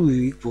 + 2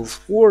 equals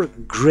 4,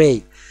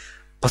 great.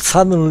 But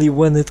suddenly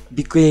when it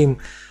became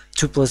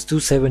 2 + 2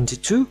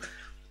 72,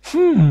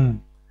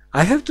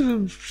 I have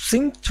to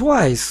think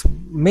twice.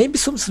 Maybe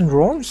something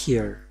wrong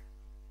here.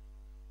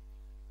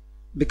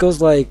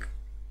 Because like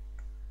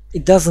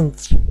it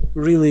doesn't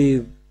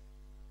really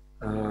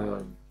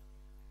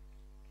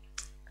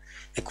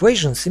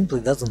equation simply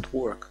doesn't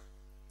work.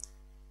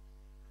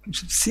 It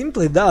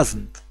simply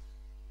doesn't.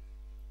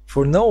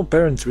 For no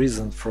apparent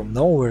reason, from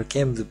nowhere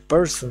came the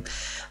person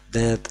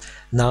that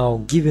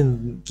now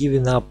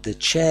giving up the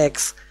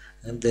checks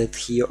and that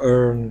he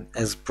earned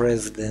as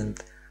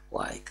president.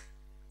 Like,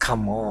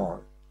 come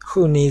on,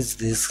 who needs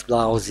this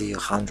lousy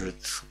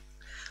hundreds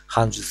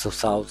of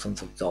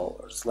thousands of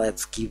dollars?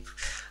 Let's give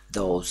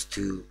those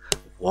to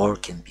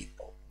working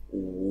people.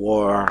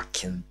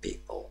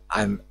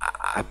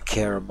 I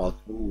care about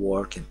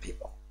working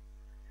people.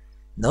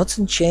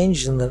 Nothing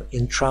changed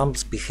in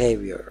Trump's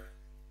behavior.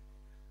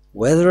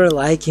 Whether I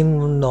like him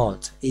or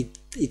not,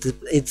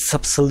 it's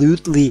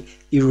absolutely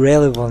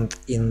irrelevant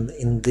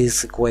in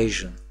this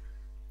equation.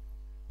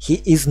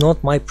 He is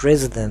not my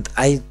president.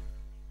 I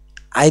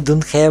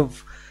don't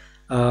have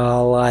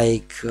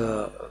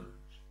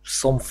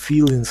some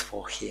feelings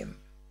for him.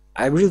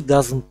 It really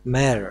doesn't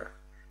matter.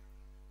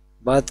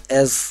 But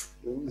as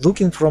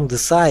looking from the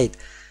side,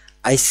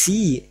 I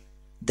see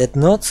that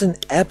nothing,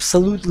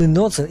 absolutely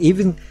nothing.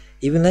 Even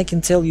I can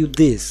tell you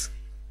this.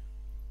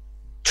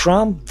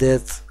 Trump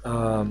that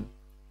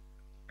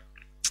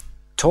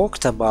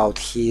talked about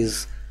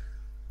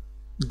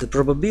the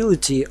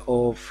probability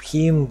of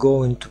him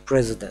going to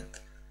president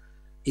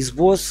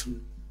was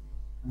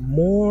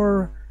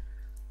more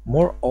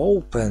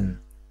open,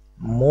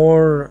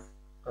 more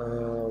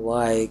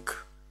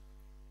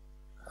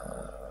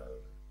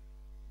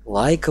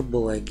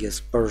likable, I guess,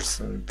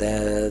 person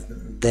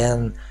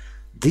than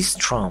this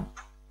Trump,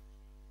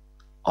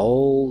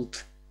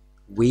 old,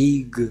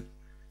 wig,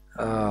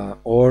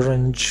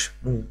 orange.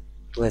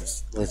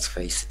 Let's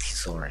face it,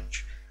 he's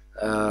orange.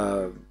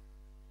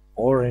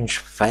 Orange,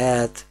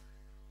 fat,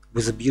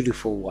 with a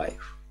beautiful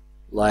wife.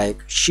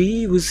 Like,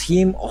 she with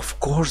him, of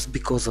course,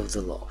 because of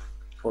the love.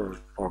 For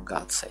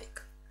God's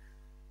sake.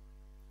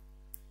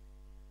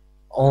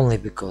 Only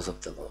because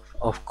of the love,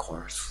 of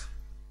course.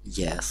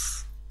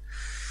 Yes.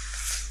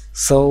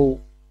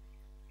 So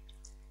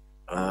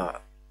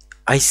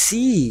I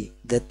see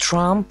that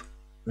Trump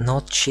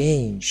not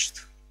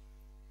changed.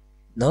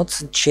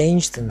 Nothing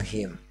changed in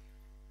him.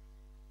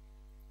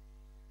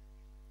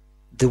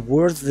 The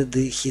words that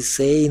he's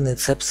saying,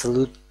 it's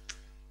absolute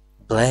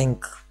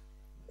blank.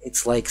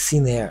 It's like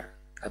thin air.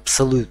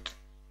 Absolute.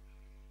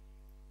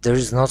 There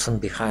is nothing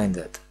behind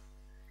it.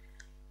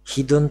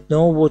 He don't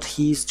know what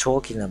he is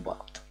talking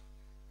about.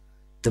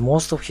 The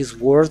most of his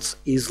words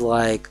is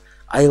like,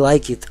 I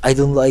like it, I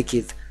don't like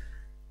it,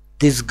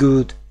 this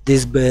good,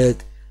 this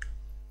bad.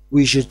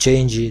 we should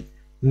change it,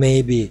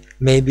 maybe,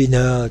 maybe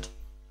not.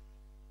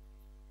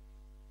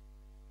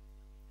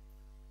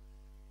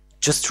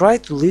 Just try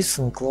to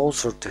listen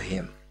closer to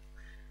him.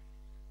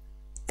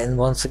 And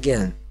once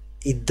again,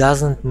 it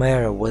doesn't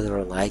matter whether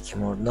I like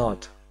him or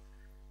not.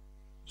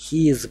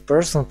 He is a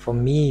person for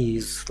me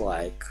is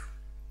like,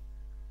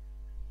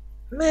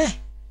 meh,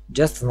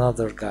 just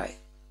another guy.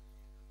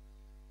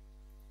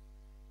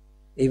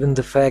 Even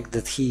the fact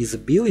that he is a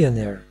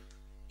billionaire,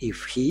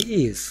 if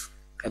he is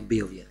a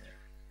billionaire,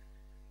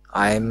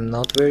 I'm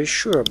not very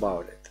sure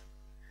about it.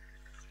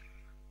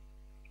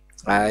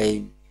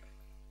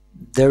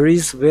 There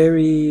is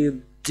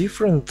very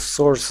different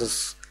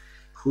sources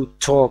who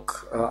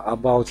talk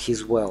about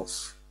his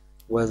wealth,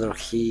 whether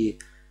he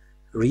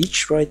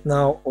rich right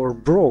now or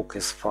broke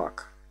as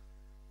fuck.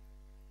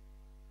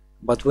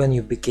 But when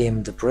you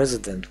became the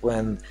president,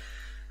 when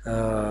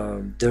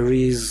there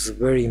is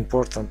very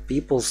important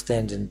people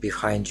standing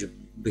behind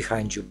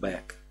your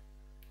back,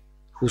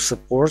 who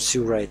supports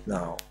you right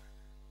now,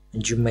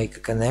 and you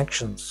make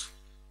connections,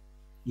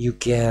 you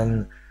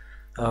can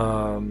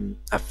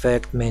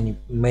affect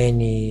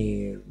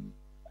many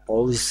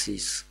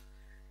policies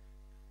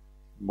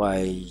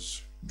by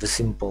the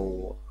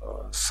simple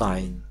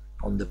sign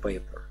on the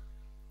paper.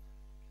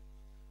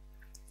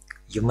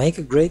 You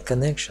make great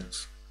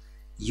connections.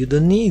 You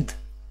don't need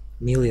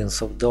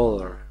millions of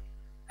dollars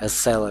as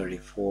salary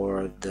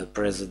for the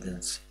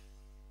presidency.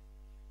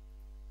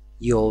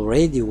 You're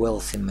already a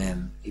wealthy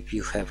man if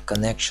you have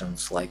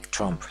connections like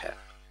Trump have.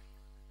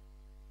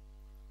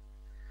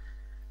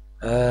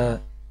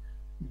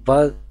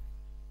 But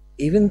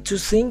even to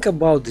think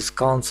about this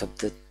concept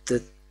that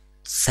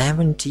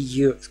 70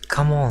 years,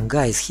 come on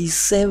guys, he's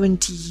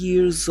 70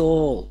 years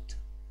old.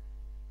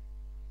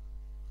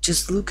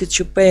 Just look at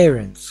your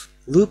parents.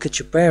 Look at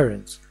your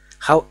parents.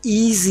 How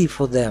easy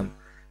for them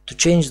to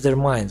change their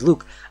mind.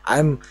 Look,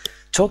 I'm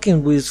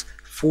talking with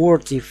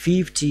 40,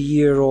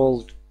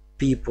 50-year-old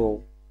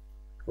people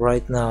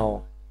right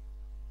now.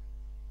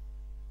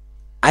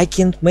 I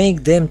can't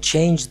make them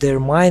change their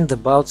mind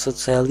about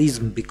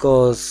socialism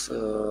because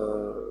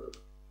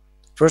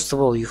first of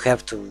all, you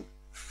have to,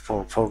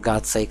 for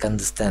God's sake,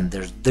 understand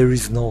there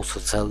is no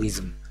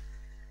socialism.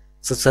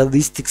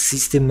 Socialistic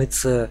system,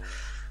 it's a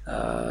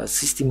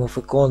system of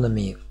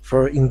economy.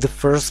 In the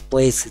first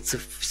place, it's a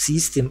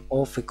system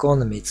of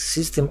economy. It's a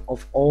system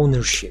of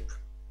ownership,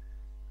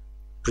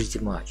 pretty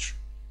much.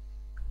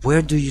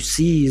 Where do you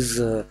see is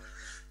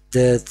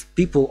that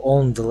people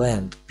own the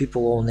land,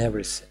 people own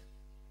everything?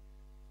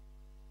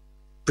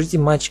 Pretty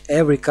much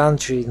every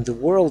country in the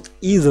world,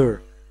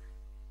 either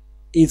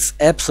it's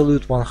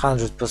absolute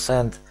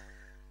 100%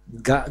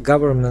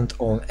 government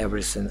own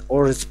everything,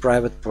 or it's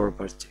private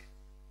property.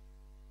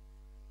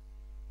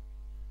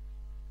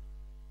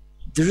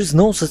 There is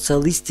no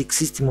socialistic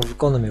system of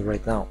economy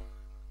right now.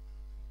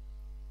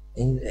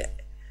 And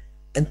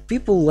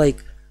people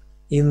like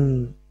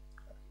in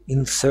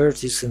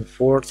 30s and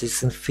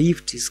 40s and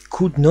 50s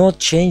could not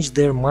change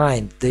their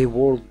mind, their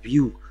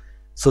worldview.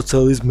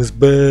 Socialism is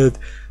bad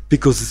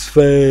because it's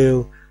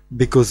failed,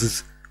 because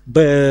it's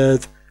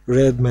bad,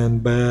 red man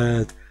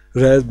bad,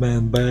 red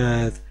man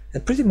bad.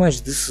 And pretty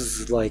much this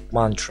is like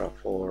mantra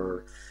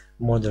for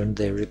modern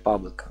day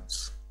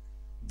Republicans.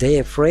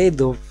 They're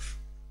afraid of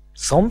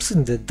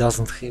something that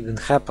doesn't even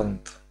happen.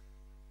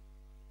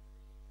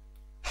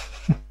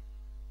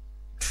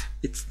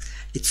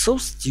 It's so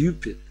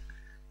stupid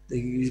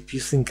if you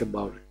think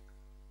about it.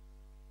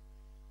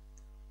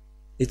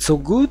 It's so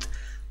good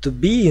to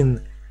be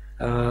in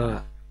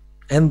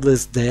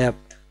endless debt,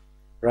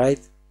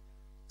 right?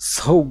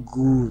 So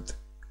good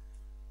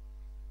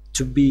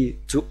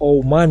to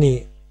owe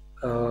money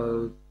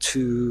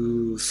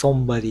to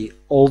somebody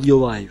all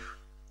your life,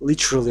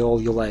 literally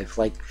all your life.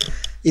 Like,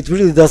 it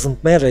really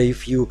doesn't matter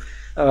if you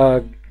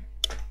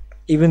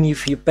even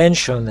if you're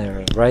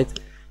pensioner, right?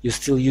 You're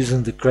still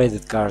using the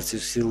credit cards, you're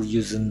still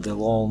using the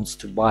loans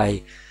to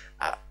buy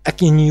a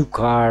new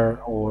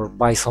car or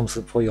buy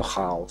something for your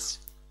house.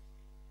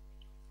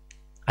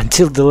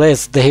 Until the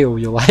last day of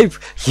your life,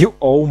 you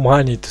owe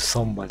money to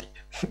somebody.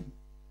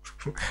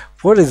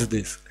 What is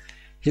this?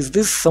 Is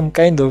this some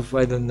kind of,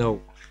 I don't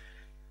know,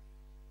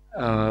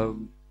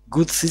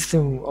 good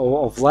system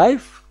of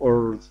life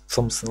or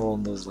something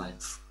along those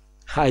lines?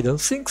 I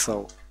don't think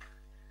so.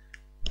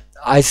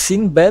 I've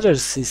seen better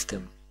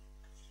system.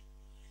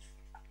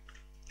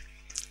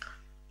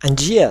 And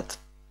yet,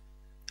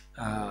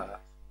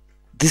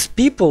 these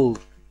people,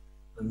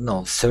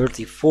 no,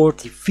 30,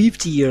 40,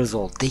 50 years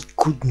old, they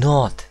could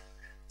not,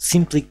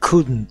 simply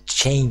couldn't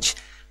change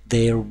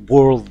their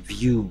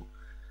worldview,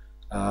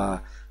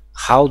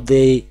 how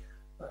they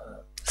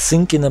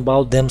thinking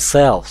about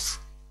themselves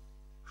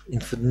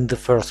in the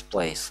first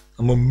place.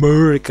 I'm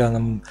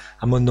American,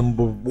 I'm a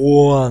number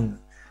one,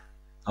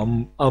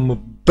 I'm a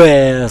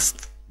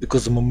best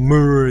because I'm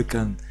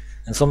American,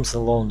 and something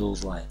along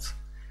those lines.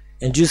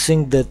 And you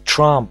think that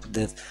Trump,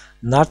 that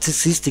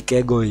narcissistic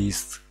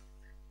egoist,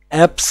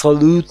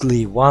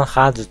 absolutely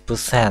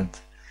 100%.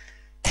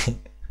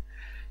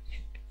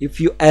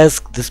 If you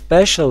ask the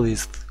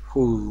specialist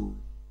who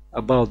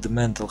about the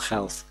mental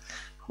health,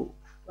 who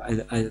I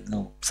don't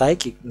know,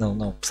 psychic,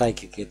 no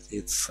psychic,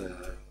 it's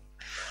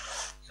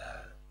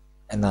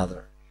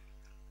another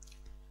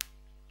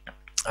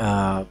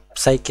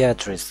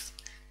psychiatrist.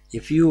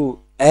 If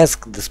you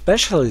ask the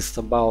specialist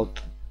about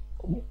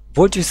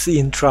what you see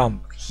in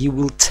Trump, he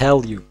will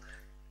tell you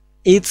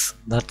it's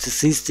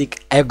narcissistic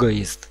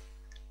egoist.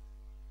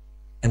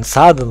 And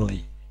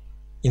suddenly,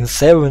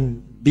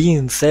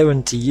 being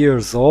 70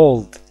 years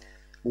old,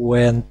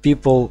 when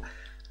people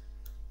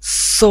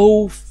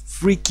so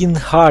freaking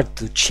hard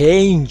to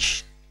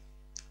change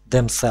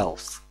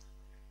themselves,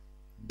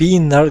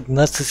 being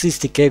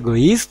narcissistic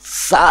egoist,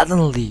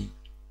 suddenly,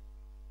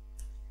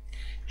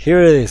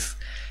 here it is,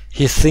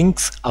 he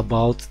thinks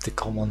about the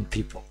common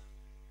people.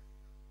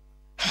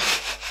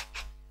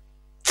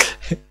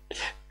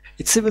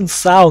 It even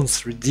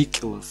sounds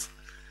ridiculous.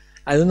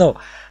 I don't know.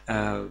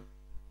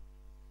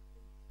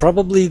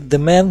 Probably the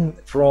man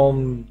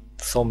from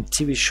some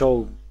TV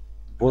show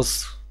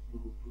was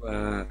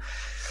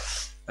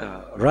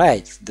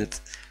right, that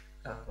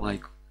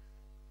like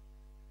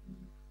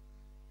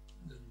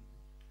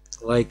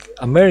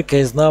America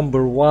is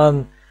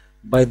 #1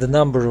 by the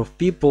number of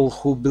people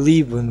who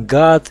believe in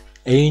God,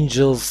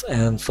 angels,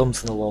 and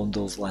something along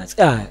those lines.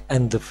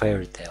 And the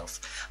fairy tales.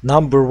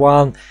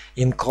 #1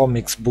 in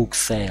comics book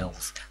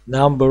sales.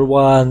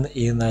 #1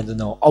 in, I don't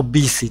know,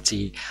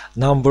 obesity.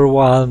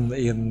 #1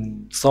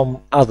 in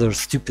some other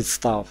stupid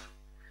stuff.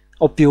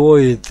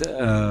 Opioid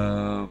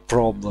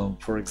problem,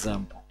 for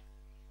example.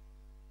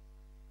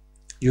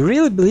 You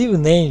really believe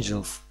in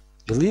angels?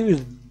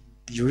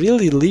 You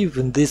really live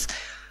in this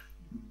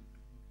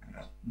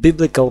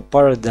biblical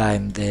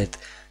paradigm that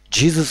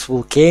Jesus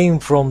will came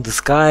from the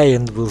sky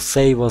and will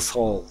save us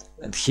all.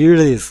 And here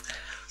it is.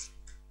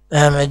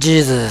 I'm a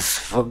Jesus,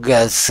 for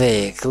God's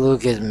sake,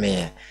 look at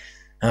me.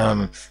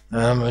 I'm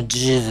a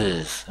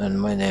Jesus, and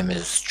my name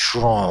is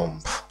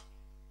Trump.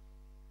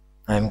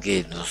 I'm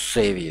going to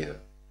save you,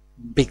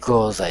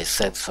 because I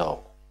said so.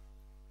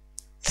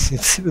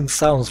 It even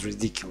sounds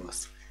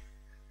ridiculous.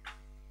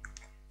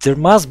 There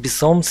must be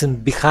something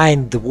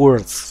behind the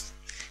words.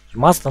 You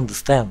must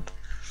understand.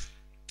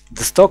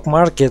 The stock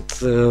market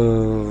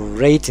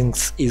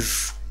ratings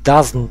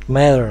doesn't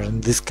matter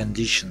in these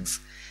conditions,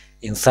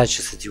 in such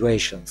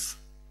situations.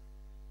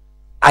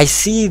 I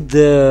see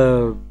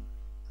the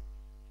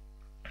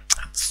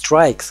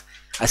strikes.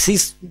 I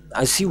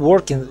see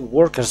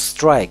workers'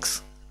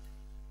 strikes,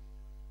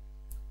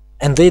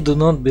 and they do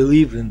not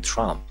believe in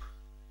Trump.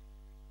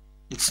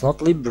 It's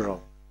not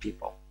liberal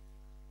people.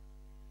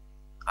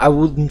 I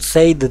wouldn't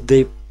say that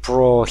they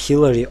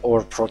pro-Hillary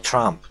or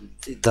pro-Trump.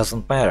 It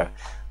doesn't matter.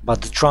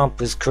 But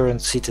Trump is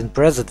current sitting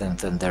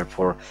president, and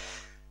therefore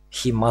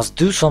he must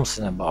do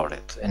something about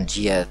it. And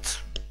yet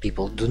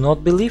people do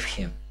not believe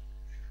him,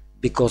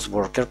 because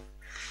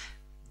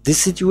this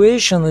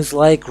situation is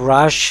like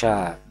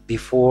Russia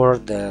before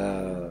the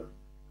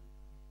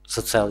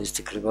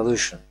socialistic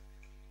revolution.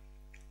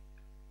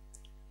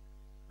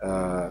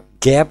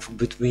 Gap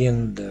between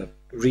the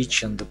rich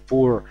and the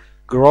poor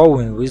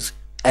growing with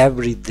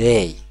every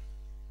day.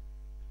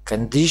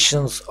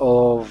 Conditions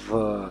of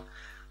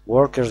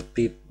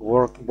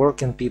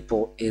working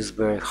people is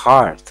very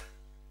hard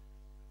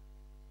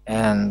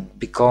and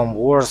become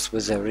worse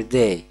with every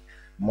day.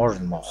 More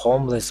and more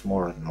homeless,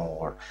 more and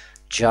more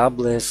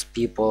jobless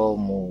people,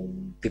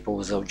 people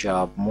without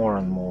job, more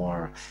and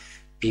more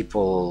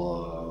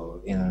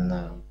people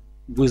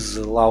with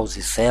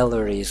lousy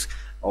salaries,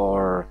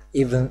 or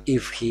even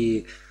if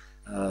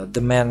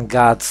the man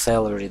got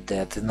salary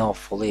that enough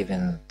for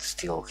living,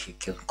 still he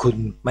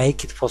couldn't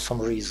make it for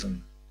some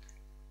reason,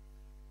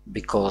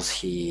 because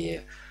he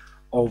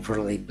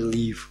overly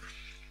believed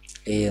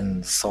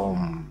in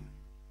some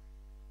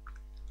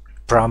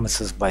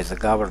promises by the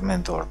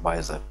government or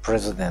by the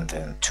president,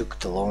 and took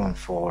the loan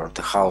for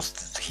the house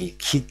that he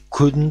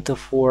couldn't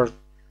afford,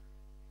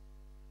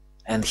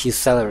 and his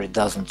salary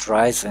doesn't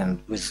rise,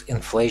 and with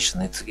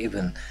inflation it's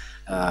even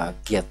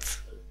get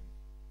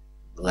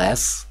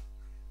less.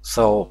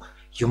 So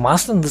you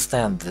must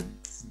understand that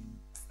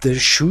there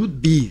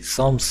should be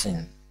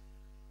something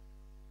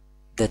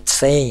that's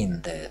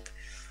saying that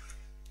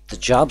the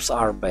jobs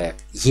are back.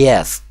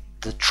 Yes,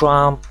 the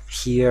Trump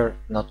here,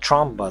 not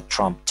Trump, but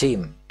Trump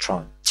team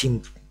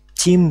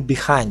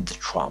behind the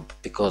Trump,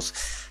 because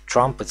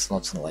Trump is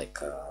not like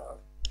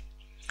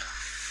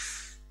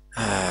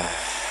a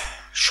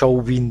show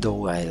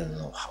window. I don't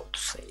know how to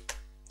say it.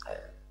 I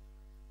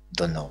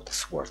don't know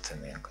this word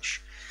in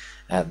English.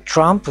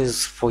 Trump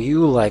is for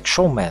you like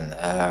showman,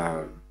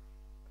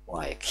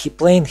 like he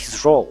playing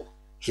his role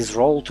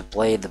to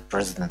play the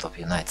president of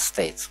the United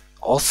States.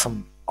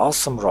 Awesome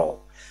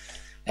role.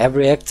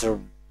 Every actor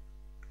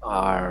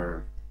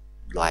are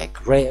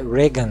like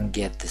Reagan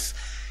get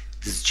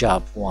this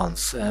job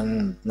once,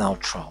 and now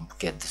Trump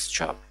get this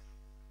job.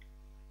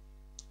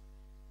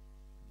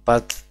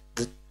 But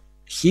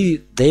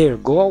their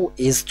goal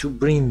is to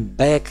bring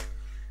back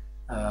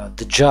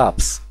the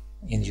jobs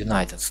in the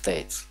United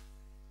States.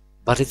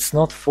 But it's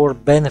not for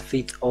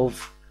benefit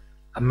of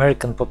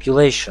American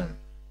population.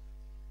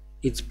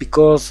 It's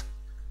because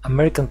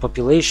American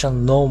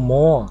population no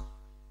more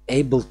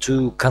able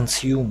to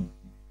consume.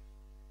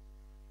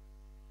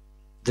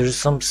 There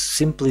is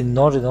simply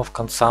not enough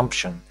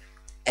consumption,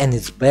 and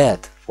it's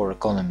bad for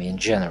economy in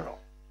general.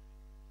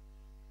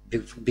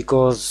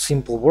 Because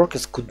simple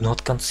workers could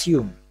not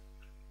consume.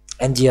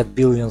 And yet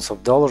billions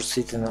of dollars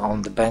sitting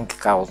on the bank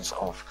accounts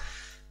of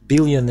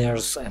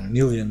billionaires and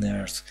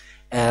millionaires,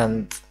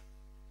 and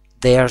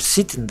they are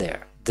sitting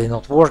there. They're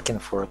not working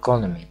for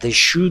economy. They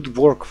should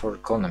work for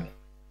economy,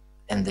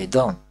 and they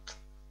don't.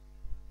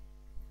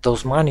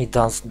 Those money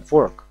doesn't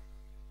work.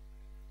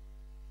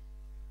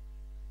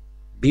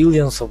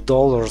 Billions of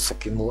dollars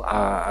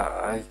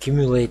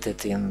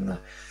accumulated in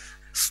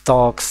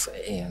stocks,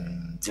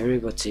 in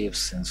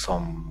derivatives, in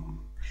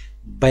some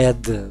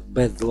bad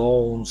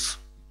loans,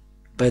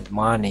 bad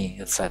money,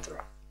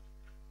 etc.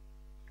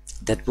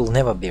 That will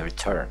never be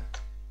returned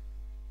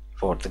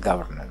for the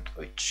government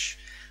which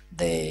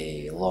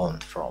they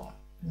loaned from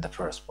in the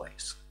first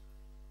place.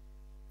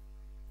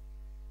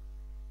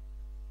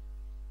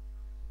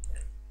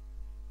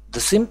 The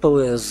simple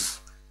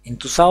is in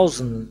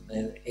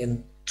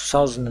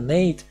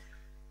 2008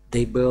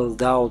 they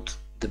bailed out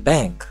the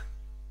bank,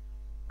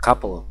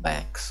 couple of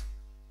banks.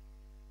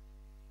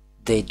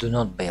 They do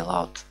not bail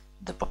out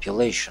the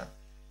population,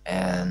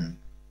 and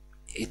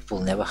it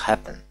will never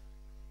happen.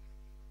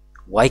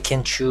 Why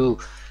can't you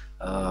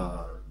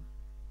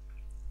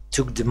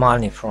took the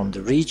money from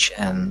the rich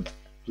and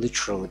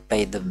literally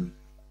pay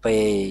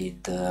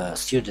the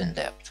student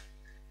debt?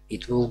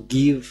 It will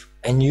give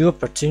a new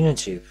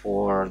opportunity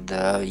for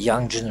the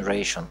young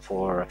generation,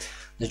 for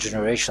the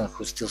generation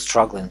who's still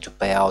struggling to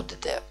pay out the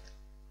debt.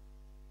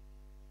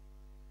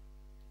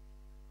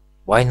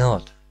 Why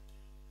not?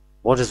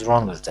 What is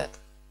wrong with that?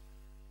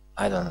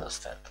 I don't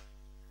understand.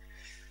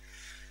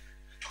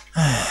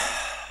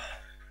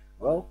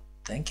 Well,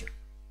 thank you.